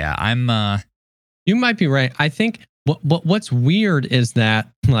 But yeah, you might be right. I think what's weird is that,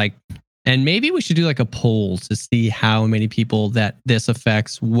 like, and maybe we should do like a poll to see how many people that this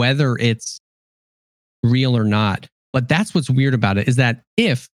affects, whether it's real or not. But that's what's weird about it, is that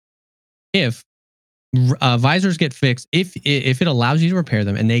if visors get fixed, if it allows you to repair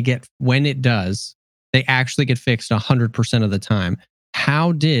them, and when it does, they actually get fixed 100% of the time.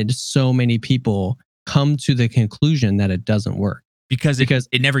 How did so many people come to the conclusion that it doesn't work? Because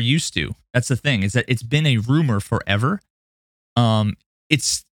it never used to. That's the thing, is that it's been a rumor forever.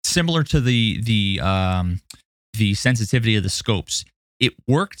 It's similar to the sensitivity of the scopes. It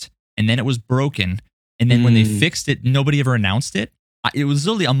worked, and then it was broken. And then when they fixed it, nobody ever announced it. It was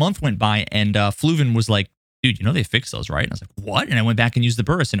literally a month went by, and Fluven was like, dude, they fixed those, right? And I was like, what? And I went back and used the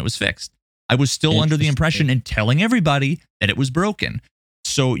burst, and it was fixed. I was still under the impression and telling everybody that it was broken.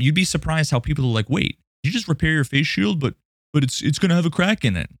 So you'd be surprised how people are like, wait, you just repair your face shield, but it's going to have a crack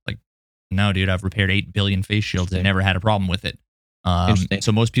in it. Like, no, dude, I've repaired 8 billion face shields and never had a problem with it.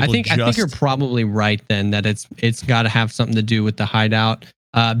 So most people I think you're probably right then that it's got to have something to do with the hideout.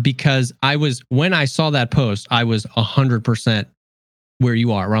 Because when I saw that post, I was 100% where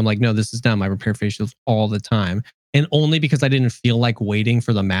you are, where I'm like, no, this is dumb. I repair face shields all the time. And only because I didn't feel like waiting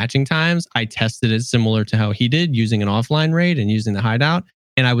for the matching times, I tested it similar to how he did, using an offline raid and using the hideout.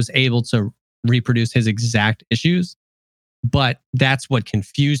 And I was able to reproduce his exact issues. But that's what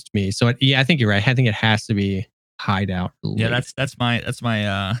confused me. So I think you're right. I think it has to be hideout related. Yeah, that's my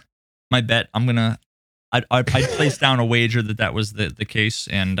bet. I'd place down a wager that was the case,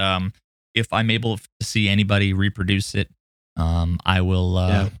 and if I'm able to see anybody reproduce it, I will.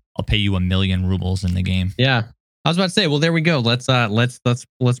 I'll pay you 1 million rubles in the game. Yeah, I was about to say. Well, there we go. Let's put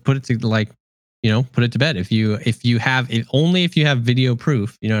it to put it to bed. If you have video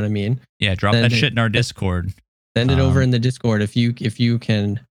proof, you know what I mean. Yeah, drop that shit in our Discord. Send it over in the Discord. If you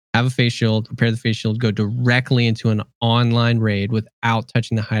can have a face shield, repair the face shield, go directly into an online raid without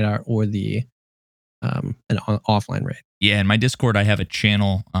touching the hideout or the an offline raid. Yeah, in my Discord, I have a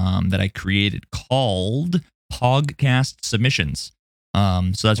channel that I created called Podcast Submissions.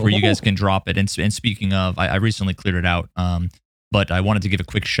 So that's where you guys can drop it. And speaking of, I recently cleared it out. But I wanted to give a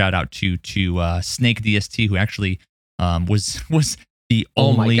quick shout out to Snake DST, who actually was the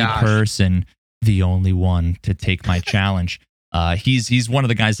only person, the only one to take my challenge. He's one of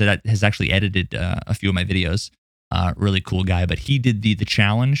the guys that has actually edited a few of my videos. Really cool guy, but he did the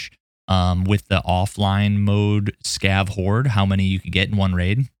challenge. with the offline mode scav horde, how many you could get in one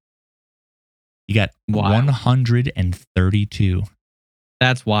raid. You got Wild. 132.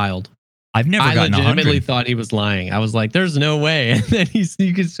 That's wild. I've never I gotten legitimately 100. thought he was lying. I was like, "There's no way." And then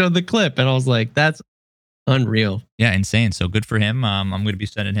you could show the clip, and I was like, "That's unreal." Yeah, insane. So good for him. I'm going to be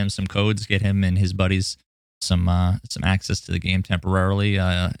sending him some codes, get him and his buddies some access to the game temporarily,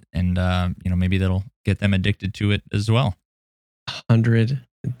 and maybe that'll get them addicted to it as well.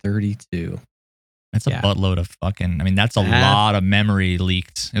 132. That's a buttload of fucking. I mean, that's a lot of memory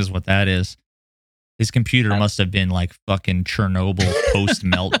leaked, is what that is. His computer must have been like fucking Chernobyl post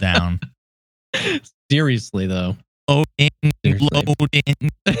meltdown. Seriously, though. Loading.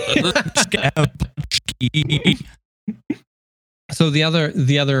 So the other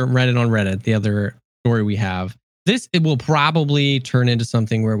Reddit on Reddit, the other story we have, it will probably turn into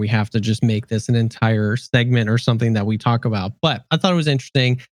something where we have to just make this an entire segment or something that we talk about. But I thought it was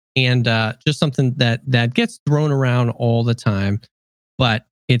interesting and just something that gets thrown around all the time, but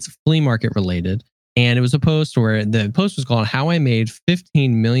it's flea market related. And it was a post where the post was called "How I Made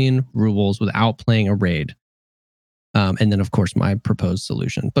 15 Million Rubles Without Playing a Raid." And then, of course, my proposed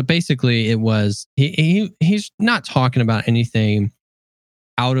solution. But basically, it was he's not talking about anything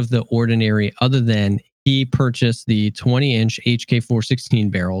out of the ordinary other than he purchased the 20-inch HK416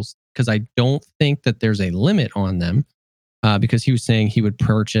 barrels, because I don't think that there's a limit on them, because he was saying he would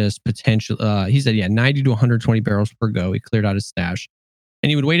purchase potential. He said, 90 to 120 barrels per go. He cleared out his stash. And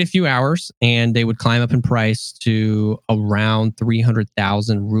he would wait a few hours and they would climb up in price to around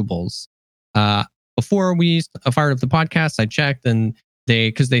 300,000 rubles. Before we fired up the podcast, I checked and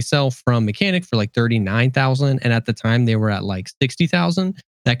because they sell from Mechanic for like 39,000. And at the time they were at like 60,000.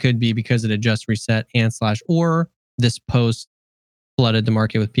 That could be because it had just reset or this post flooded the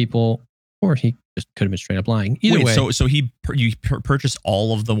market with people, or he just could have been straight up lying. Either way. So you purchased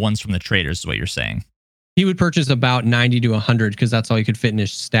all of the ones from the traders is what you're saying? He would purchase about 90 to 100 because that's all he could fit in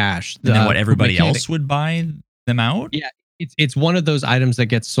his stash. And then what, everybody else would buy them out? Yeah, it's one of those items that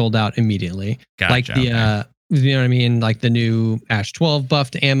gets sold out immediately. Gotcha, like the you know what I mean? Like the new Ash 12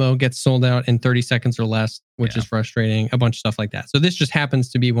 buffed ammo gets sold out in 30 seconds or less, which is frustrating. A bunch of stuff like that. So this just happens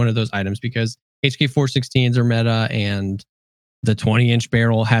to be one of those items because HK416s are meta and the 20-inch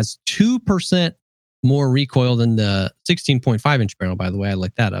barrel has 2% more recoil than the 16.5-inch barrel, by the way. I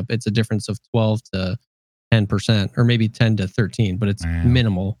looked that up. It's a difference of 12 to 10%, or maybe 10 to 13, but it's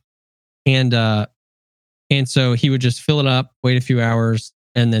minimal. And so he would just fill it up, wait a few hours,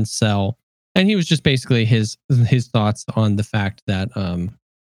 and then sell. And he was just basically his thoughts on the fact that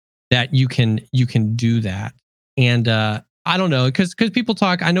that you can do that. And I don't know, because people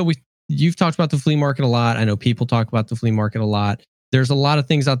talk. I know you've talked about the flea market a lot. I know people talk about the flea market a lot. There's a lot of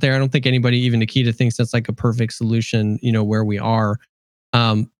things out there. I don't think anybody, even Nikita, thinks that's like a perfect solution, where we are.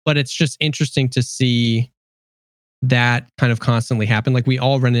 But it's just interesting to see that kind of constantly happen. Like we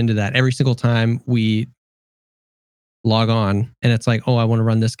all run into that every single time we log on, and it's like, oh, I want to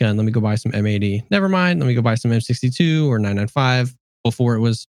run this gun. Let me go buy some M80. Never mind. Let me go buy some M62 or 995 before it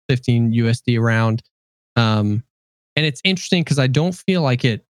was 15 USD around. And it's interesting because I don't feel like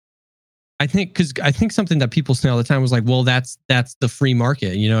it. I think something that people say all the time was like, well, that's the free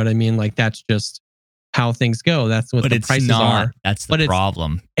market. You know what I mean? Like that's just how things go. That's what the prices are. That's the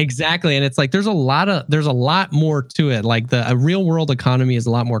problem. Exactly. And it's like there's a lot more to it. Like a real world economy is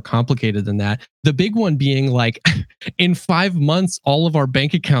a lot more complicated than that. The big one being like in 5 months, all of our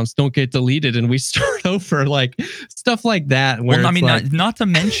bank accounts don't get deleted and we start over, like stuff like that. Well, I mean, not to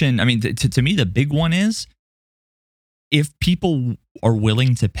mention, I mean, to me, the big one is if people are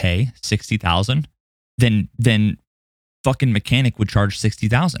willing to pay 60,000, then fucking Mechanic would charge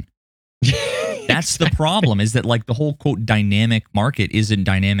 60,000. That's the problem, is that like the whole quote dynamic market isn't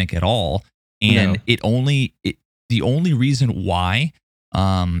dynamic at all. And the only reason why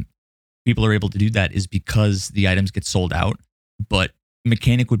people are able to do that is because the items get sold out. But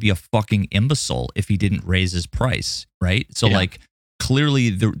Mechanic would be a fucking imbecile if he didn't raise his price, right? So like clearly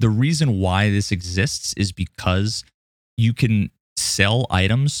the reason why this exists is because you can sell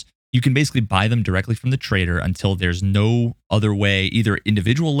items. You can basically buy them directly from the trader until there's no other way, either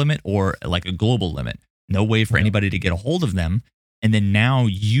individual limit or like a global limit. No way for anybody to get a hold of them. And then now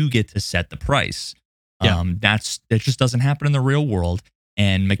you get to set the price. That just doesn't happen in the real world.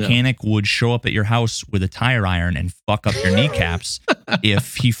 And Mechanic would show up at your house with a tire iron and fuck up your kneecaps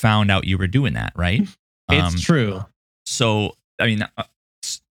if he found out you were doing that, right? It's true. So, I mean,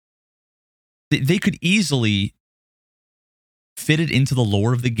 they could easily fit it into the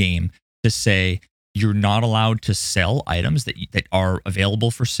lore of the game to say you're not allowed to sell items that are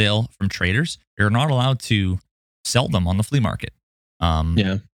available for sale from traders. You're not allowed to sell them on the flea market.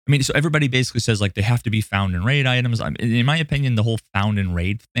 I mean, so everybody basically says like they have to be found in raid items. In my opinion, the whole found in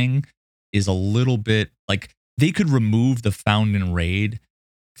raid thing is a little bit like they could remove the found in raid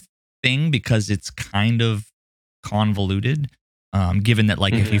thing because it's kind of convoluted. Given that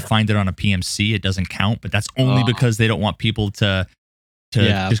like if you find it on a PMC, it doesn't count, but that's only because they don't want people to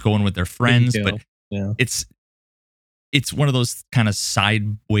just go in with their friends. But it's one of those kind of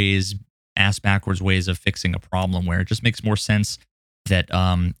sideways, ass backwards ways of fixing a problem where it just makes more sense that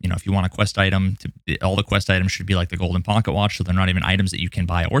if you want a quest item, all the quest items should be like the golden pocket watch, so they're not even items that you can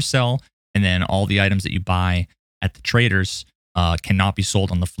buy or sell, and then all the items that you buy at the traders cannot be sold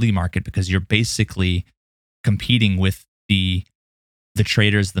on the flea market because you're basically competing with the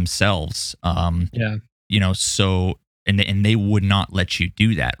traders themselves. So and they would not let you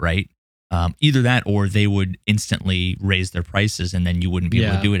do that, right? Either that or they would instantly raise their prices and then you wouldn't be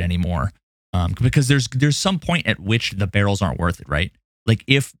able to do it anymore. Because there's some point at which the barrels aren't worth it, right? Like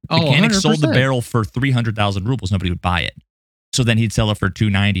if Mechanic sold the barrel for 300,000 rubles, nobody would buy it. So then he'd sell it for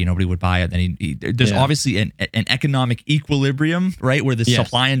 290, nobody would buy it. Then there's obviously an economic equilibrium, right, where the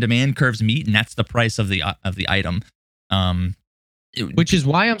supply and demand curves meet, and that's the price of the item. Which is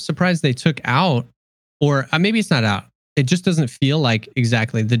why I'm surprised they took out, or maybe it's not out. It just doesn't feel like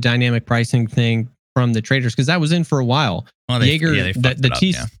exactly the dynamic pricing thing from the traders because that was in for a while. Well, Jaeger,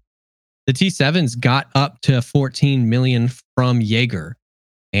 the T7s got up to 14 million from Jaeger,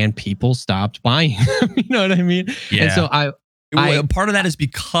 and people stopped buying them. You know what I mean? Yeah. And so part of that is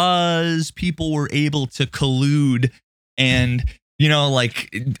because people were able to collude, and like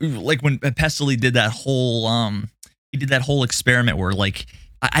when Pestily did that whole experiment where like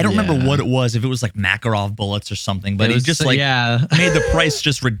I don't remember what it was, if it was like Makarov bullets or something, but he just made the price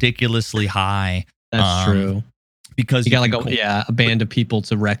just ridiculously high. That's true. Because he got like a band of people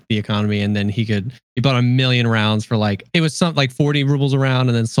to wreck the economy, and then he bought 1 million rounds for it was something like 40 rubles a round,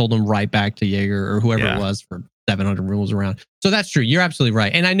 and then sold them right back to Jaeger or whoever it was for 700 rubles a round. So that's true. You're absolutely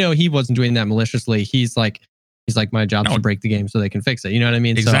right. And I know he wasn't doing that maliciously. He's like my job is to break the game so they can fix it. You know what I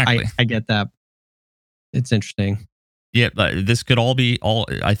mean? Exactly. So I get that. It's interesting. Yeah, but this could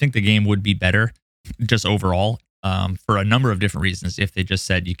I think the game would be better just overall for a number of different reasons if they just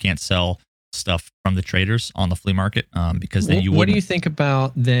said you can't sell stuff from the traders on the flea market because then you wouldn't. What do you think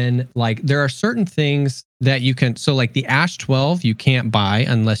about then? Like there are certain things that you can, so like the Ash 12 you can't buy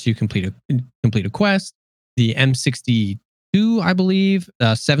unless you complete a quest. The M62, I believe,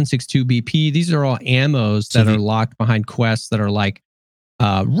 762 BP. These are all ammos that are locked behind quests that are like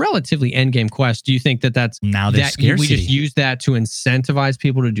relatively end game quests. Do you think that's now there's scarcity? We just use that to incentivize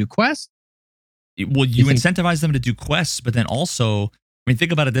people to do quests? Well, you incentivize them to do quests, but then also, I mean,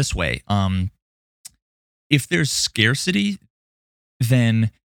 think about it this way. If there's scarcity,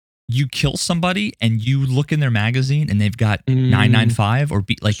 then you kill somebody and you look in their magazine and they've got 995 or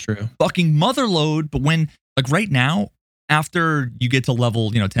fucking motherload. But when right now, after you get to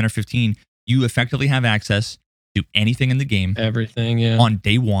level 10 or 15, you effectively have access to anything in the game, everything on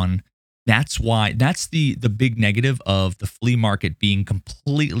day one. That's the big negative of the flea market being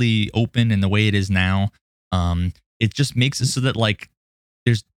completely open in the way it is now. It just makes it so that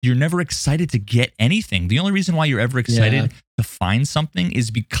you're never excited to get anything. The only reason why you're ever excited to find something is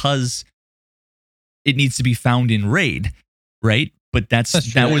because it needs to be found in raid, right? But that's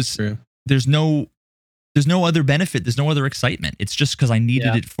true. There's no other benefit. There's no other excitement. It's just because I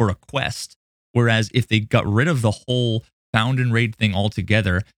needed it for a quest. Whereas if they got rid of the whole found in raid thing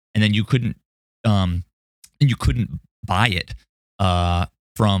altogether, and then you couldn't buy it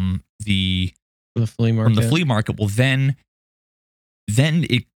from the flea market. Well, then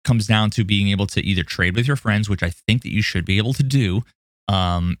it comes down to being able to either trade with your friends, which I think that you should be able to do.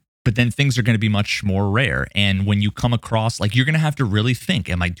 But then things are going to be much more rare. And when you come across, you're going to have to really think,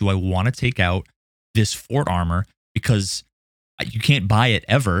 do I want to take out this fort armor? Because you can't buy it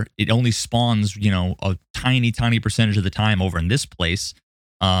ever. It only spawns, a tiny percentage of the time over in this place.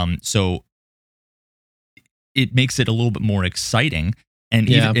 So it makes it a little bit more exciting. And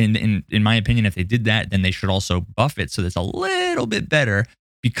even in my opinion, if they did that, then they should also buff it so that it's a little bit better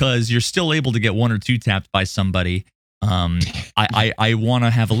because you're still able to get 1 or 2 tapped by somebody. I want to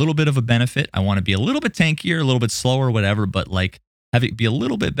have a little bit of a benefit. I want to be a little bit tankier, a little bit slower, whatever, but have it be a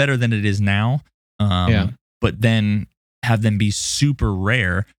little bit better than it is now. But then have them be super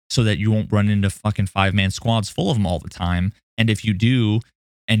rare so that you won't run into fucking 5-man squads full of them all the time. And if you do,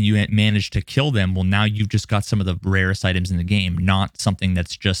 and you manage to kill them, well, now you've just got some of the rarest items in the game, not something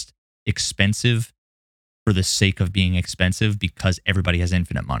that's just expensive for the sake of being expensive because everybody has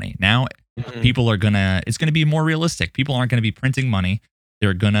infinite money. Now, it's going to be more realistic. People aren't going to be printing money.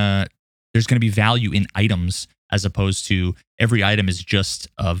 They're going to there's going to be value in items as opposed to every item is just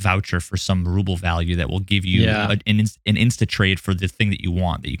a voucher for some ruble value that will give you an insta trade for the thing that you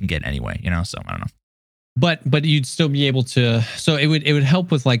want that you can get anyway. So I don't know. But you'd still be able to. So it would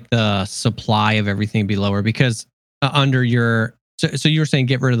help with like the supply of everything be lower because under your. So you were saying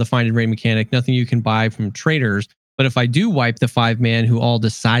get rid of the find and raid mechanic. Nothing you can buy from traders. But if I do wipe the 5-man who all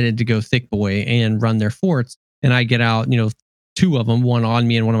decided to go thick boy and run their forts, and I get out, 2 of them, one on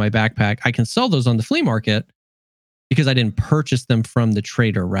me and one on my backpack, I can sell those on the flea market because I didn't purchase them from the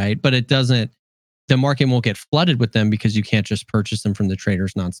trader, right? But it doesn't. The market won't get flooded with them because you can't just purchase them from the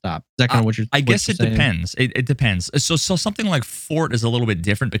traders nonstop. Is that kind of what you're? I guess it depends. It depends. So something like Fort is a little bit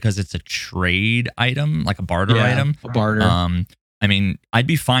different because it's a trade item, like a barter item. A barter. I mean, I'd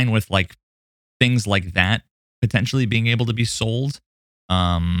be fine with like things like that potentially being able to be sold.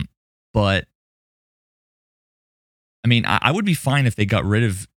 But I mean, I would be fine if they got rid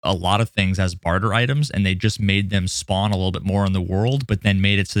of a lot of things as barter items and they just made them spawn a little bit more in the world, but then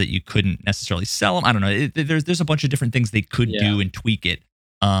made it so that you couldn't necessarily sell them. I don't know. There's a bunch of different things they could do and tweak it.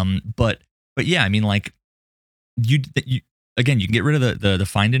 But yeah, I mean, like you again, you can get rid of the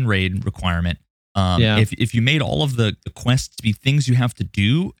find and raid requirement. If you made all of the quests to be things you have to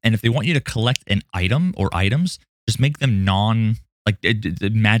do, and if they want you to collect an item or items, just make them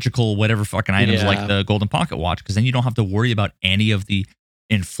magical whatever fucking items like the golden pocket watch, because then you don't have to worry about any of the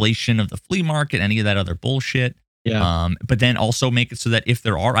inflation of the flea market, any of that other bullshit. But then also make it so that if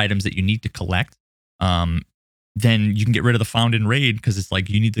there are items that you need to collect, then you can get rid of the found and raid, because it's like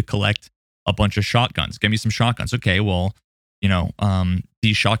you need to collect a bunch of shotguns. Give me some shotguns. Okay, well,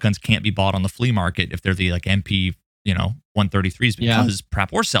 these shotguns can't be bought on the flea market if they're the like MP 133s because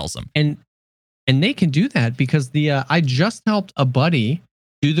Prap War sells them. And they can do that because I just helped a buddy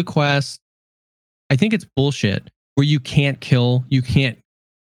do the quest. I think it's bullshit where you can't kill a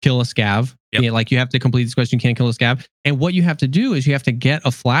scav. Like you have to complete this quest, you can't kill a scav. And what you have to do is you have to get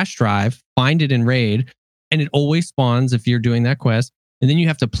a flash drive, find it in raid, and it always spawns if you're doing that quest. And then you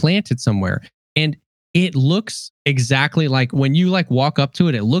have to plant it somewhere. And it looks exactly like when you like walk up to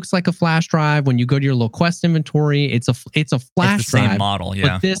it, it looks like a flash drive. When you go to your little quest inventory, it's a flash drive. It's the same model,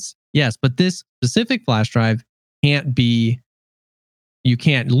 yeah. But this specific flash drive you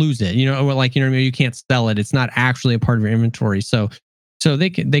can't lose it, or like, you can't sell it. It's not actually a part of your inventory. So they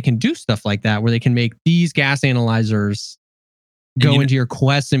can do stuff like that where they can make these gas analyzers go into your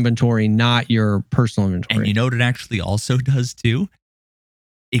quest inventory, not your personal inventory. And you know what it actually also does too?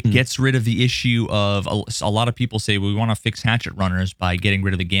 It gets rid of the issue of a lot of people say we want to fix hatchet runners by getting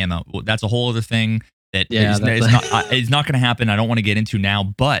rid of the gamma. Well, that's a whole other thing that is not going to happen. I don't want to get into now,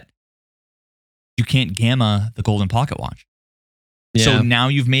 but you can't gamma the golden pocket watch. So now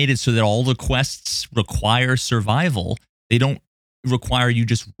you've made it so that all the quests require survival. They don't require you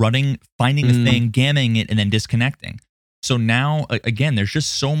just finding a thing, gamming it, and then disconnecting. So now, again, there's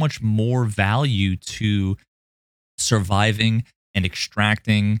just so much more value to surviving and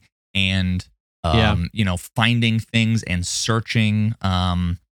extracting and finding things and searching.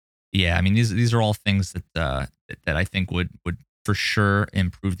 I mean, these are all things that I think would for sure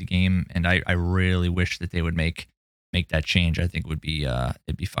improve the game, and I really wish that they would make that change. I think it'd be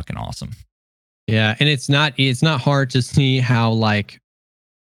fucking awesome. Yeah, and it's not hard to see how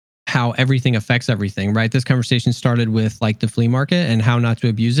everything affects everything, right? This conversation started with like the flea market and how not to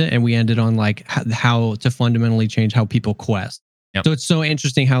abuse it, and we ended on like how to fundamentally change how people quest. Yep. So it's so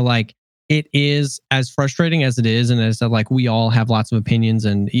interesting how like it is as frustrating as it is, and as like we all have lots of opinions,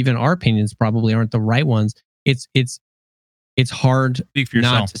 and even our opinions probably aren't the right ones. It's hard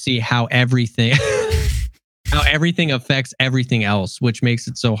not to see how everything affects everything else, which makes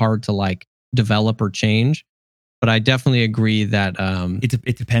it so hard to like develop or change. But I definitely agree that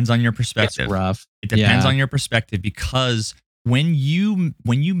it depends on your perspective. It's rough. It depends on your perspective, because when you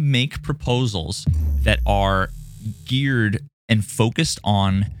make proposals that are geared and focused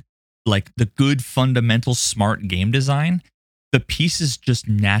on like the good fundamental smart game design, the pieces just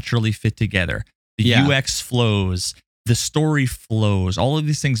naturally fit together. The UX flows, the story flows, all of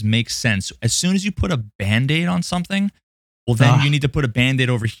these things make sense. As soon as you put a band-aid on something, well, then you need to put a Band-Aid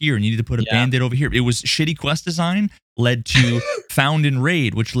over here, and you need to put a Band-Aid over here. It was shitty quest design led to found and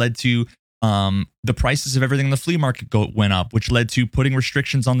raid, which led to the prices of everything in the flea market went up, which led to putting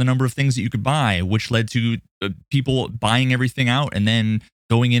restrictions on the number of things that you could buy, which led to people buying everything out and then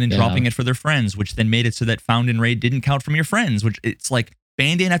going in and dropping it for their friends, which then made it so that found and raid didn't count from your friends, which it's like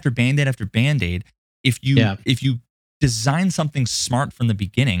Band-Aid after Band-Aid after Band-Aid. If you design something smart from the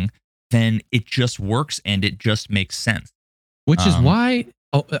beginning, then it just works and it just makes sense. Which is why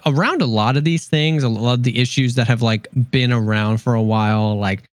around a lot of these things, a lot of the issues that have like been around for a while,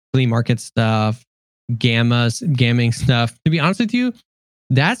 like flea market stuff, gamming stuff. To be honest with you,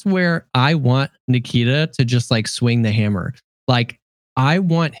 that's where I want Nikita to just like swing the hammer. Like I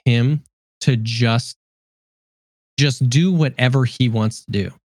want him to just do whatever he wants to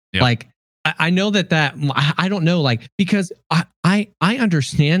do. Yep. Like I know that I don't know, like, because I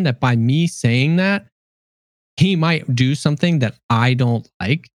understand that by me saying that he might do something that I don't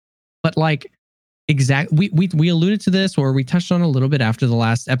like, but like we alluded to this, or we touched on a little bit after the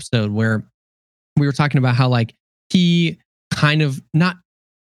last episode where we were talking about how like he kind of not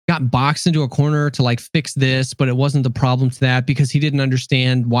got boxed into a corner to like fix this, but it wasn't the problem to that because he didn't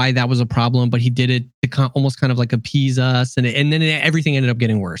understand why that was a problem, but he did it to almost kind of like appease us, and then everything ended up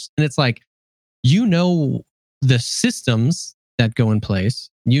getting worse. And it's like, you know, the systems that go in place,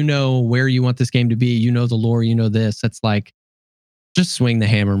 you know where you want this game to be, you know the lore, you know this. It's like, just swing the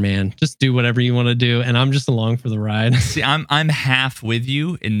hammer, man. Just do whatever you want to do, and I'm just along for the ride. See, I'm half with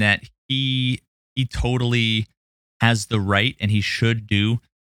you in that he totally has the right and he should do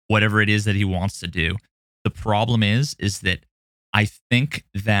whatever it is that he wants to do. The problem is that I think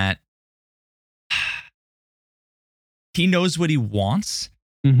that he knows what he wants,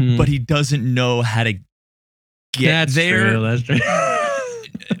 but he doesn't know how to get That's there. True, that's true.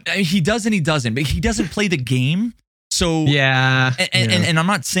 He does and he doesn't, but he doesn't play the game. So yeah, and I'm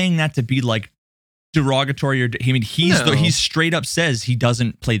not saying that to be like derogatory, or I mean he's straight up says he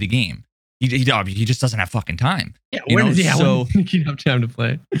doesn't play the game. He just doesn't have fucking time. Yeah, when does he have time to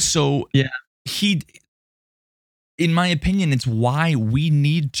play? So yeah, he, in my opinion, it's why we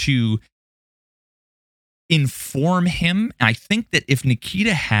need to inform him. I think that if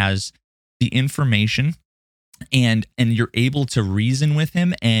Nikita has the information and you're able to reason with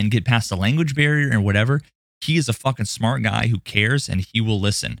him and get past the language barrier or whatever, he is a fucking smart guy who cares and he will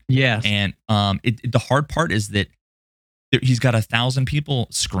listen. Yes. And the hard part is that he's got 1,000 people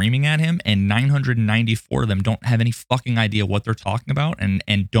screaming at him, and 994 of them don't have any fucking idea what they're talking about,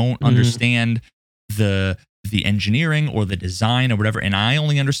 and don't understand the engineering or the design or whatever. And I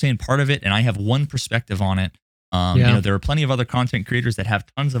only understand part of it, and I have one perspective on it. You know, there are plenty of other content creators that have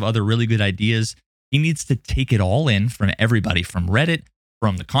tons of other really good ideas. He needs to take it all in from everybody, from Reddit,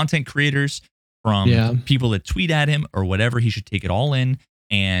 from the content creators, from people that tweet at him or whatever. He should take it all in,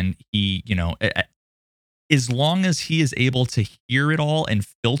 and he, you know, as long as he is able to hear it all and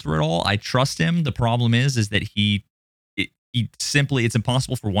filter it all, I trust him. The problem is that it's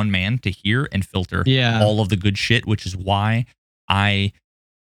impossible for one man to hear and filter all of the good shit, which is why I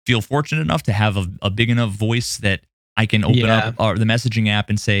feel fortunate enough to have a big enough voice that I can open up the messaging app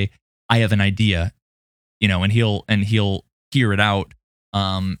and say, I have an idea, you know, and he'll hear it out.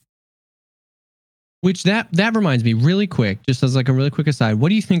 Which that reminds me really quick, just as like a really quick aside. What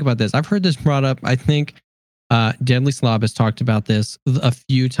do you think about this? I've heard this brought up. I think Deadly Slob has talked about this a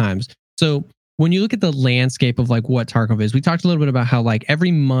few times. So when you look at the landscape of like what Tarkov is, we talked a little bit about how like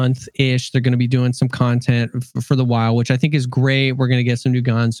every month-ish, they're going to be doing some content for the while, which I think is great. We're going to get some new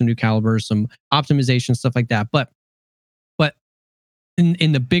guns, some new calibers, some optimization, stuff like that. But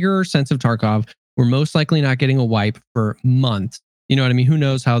in the bigger sense of Tarkov, we're most likely not getting a wipe for months. You know what I mean? Who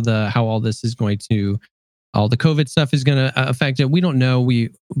knows how all this is going to, all the COVID stuff is going to affect it. We don't know.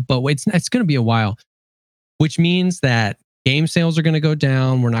 But it's going to be a while, which means that game sales are going to go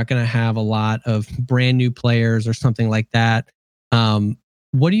down. We're not going to have a lot of brand new players or something like that.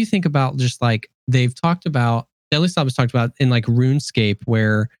 What do you think about just like they've talked about, Deadly Slob has talked about in like RuneScape,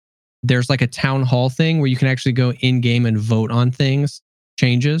 where there's like a town hall thing where you can actually go in game and vote on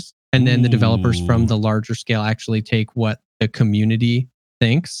changes. And then the developers from the larger scale actually take what the community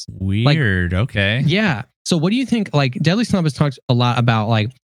thinks. Weird. Like, okay. Yeah. So what do you think? Like Deadly Slob has talked a lot about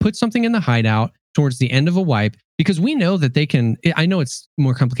like put something in the hideout towards the end of a wipe, because we know that they can, I know it's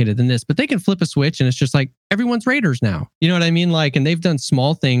more complicated than this, but they can flip a switch and it's just like everyone's raiders now. You know what I mean? Like, and they've done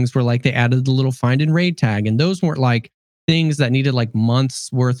small things where like they added the little find and raid tag, and those weren't like things that needed like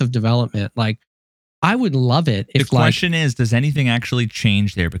months worth of development. Like I would love it if the question is, does anything actually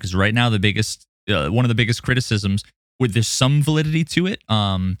change there? Because right now the biggest, one of the biggest criticisms, with there's some validity to it,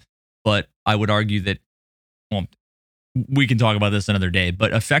 but I would argue that, well, we can talk about this another day,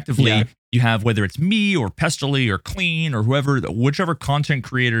 but effectively you have, whether it's me or Pestily or Clean or whoever, whichever content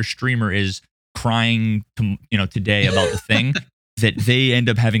creator streamer is crying to, you know, today about the thing, that they end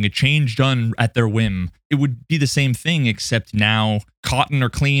up having a change done at their whim. It would be the same thing, except now Cotton or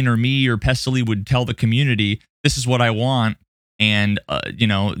Clean or me or Pestily would tell the community, this is what I want. And, you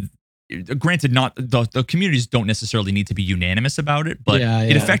know, granted, not the communities don't necessarily need to be unanimous about it, but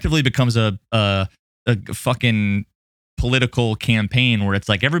it effectively becomes a fucking political campaign where it's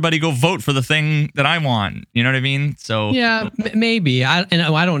like everybody go vote for the thing that I want. You know what I mean? So Yeah, maybe. I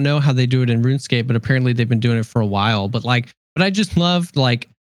don't know how they do it in RuneScape, but apparently they've been doing it for a while. But I just love like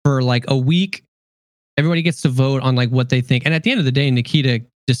for like a week, everybody gets to vote on like what they think, and at the end of the day, Nikita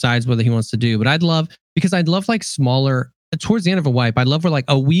decides whether he wants to do. But I'd love like smaller towards the end of a wipe. I'd love for like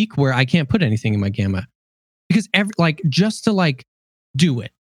a week where I can't put anything in my gamma because just to like do it.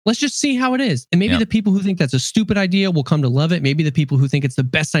 Let's just see how it is. And maybe the people who think that's a stupid idea will come to love it. Maybe the people who think it's the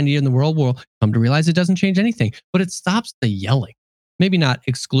best idea in the world will come to realize it doesn't change anything. But it stops the yelling. Maybe not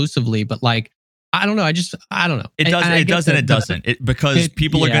exclusively, but like, I don't know. I don't know. It does. It does and it doesn't. Because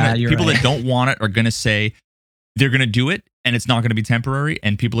people that don't want it are going to say they're going to do it and it's not going to be temporary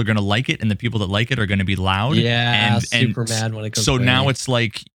and people are going to like it and the people that like it are going to be loud. Yeah. Super mad when it goes. So now it's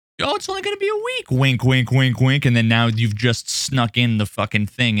like, oh, it's only going to be a week. Wink, wink, wink, wink. And then now you've just snuck in the fucking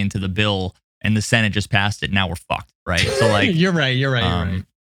thing into the bill and the Senate just passed it. Now we're fucked, right? So like, you're right. You're right.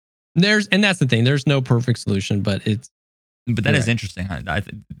 And that's the thing. There's no perfect solution, but that is interesting.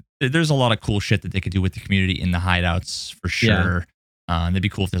 There's a lot of cool shit that they could do with the community in the hideouts for sure. Yeah. It'd be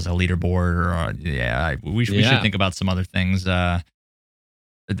cool if there's a leaderboard we should think about some other things that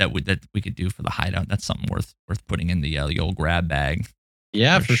we could do for the hideout. That's something worth putting in the old grab bag.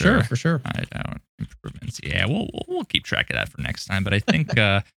 Yeah, for sure. Hideout improvements. Yeah, we'll keep track of that for next time. But I think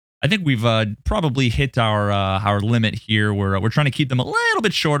we've probably hit our limit here. We're trying to keep them a little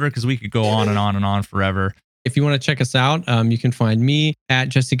bit shorter because we could go on and on and on forever. If you want to check us out, you can find me at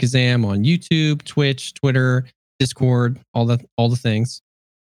Jesse Kazam on YouTube, Twitch, Twitter, Discord, all the things.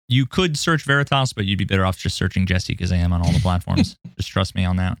 You could search Veritas, but you'd be better off just searching Jesse Kazam on all the platforms. Just trust me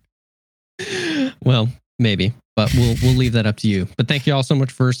on that. Well, maybe, but we'll leave that up to you. But thank you all so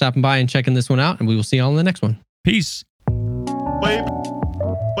much for stopping by and checking this one out, and we will see you all in the next one. Peace. Baby.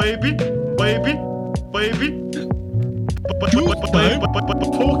 Juice, baby.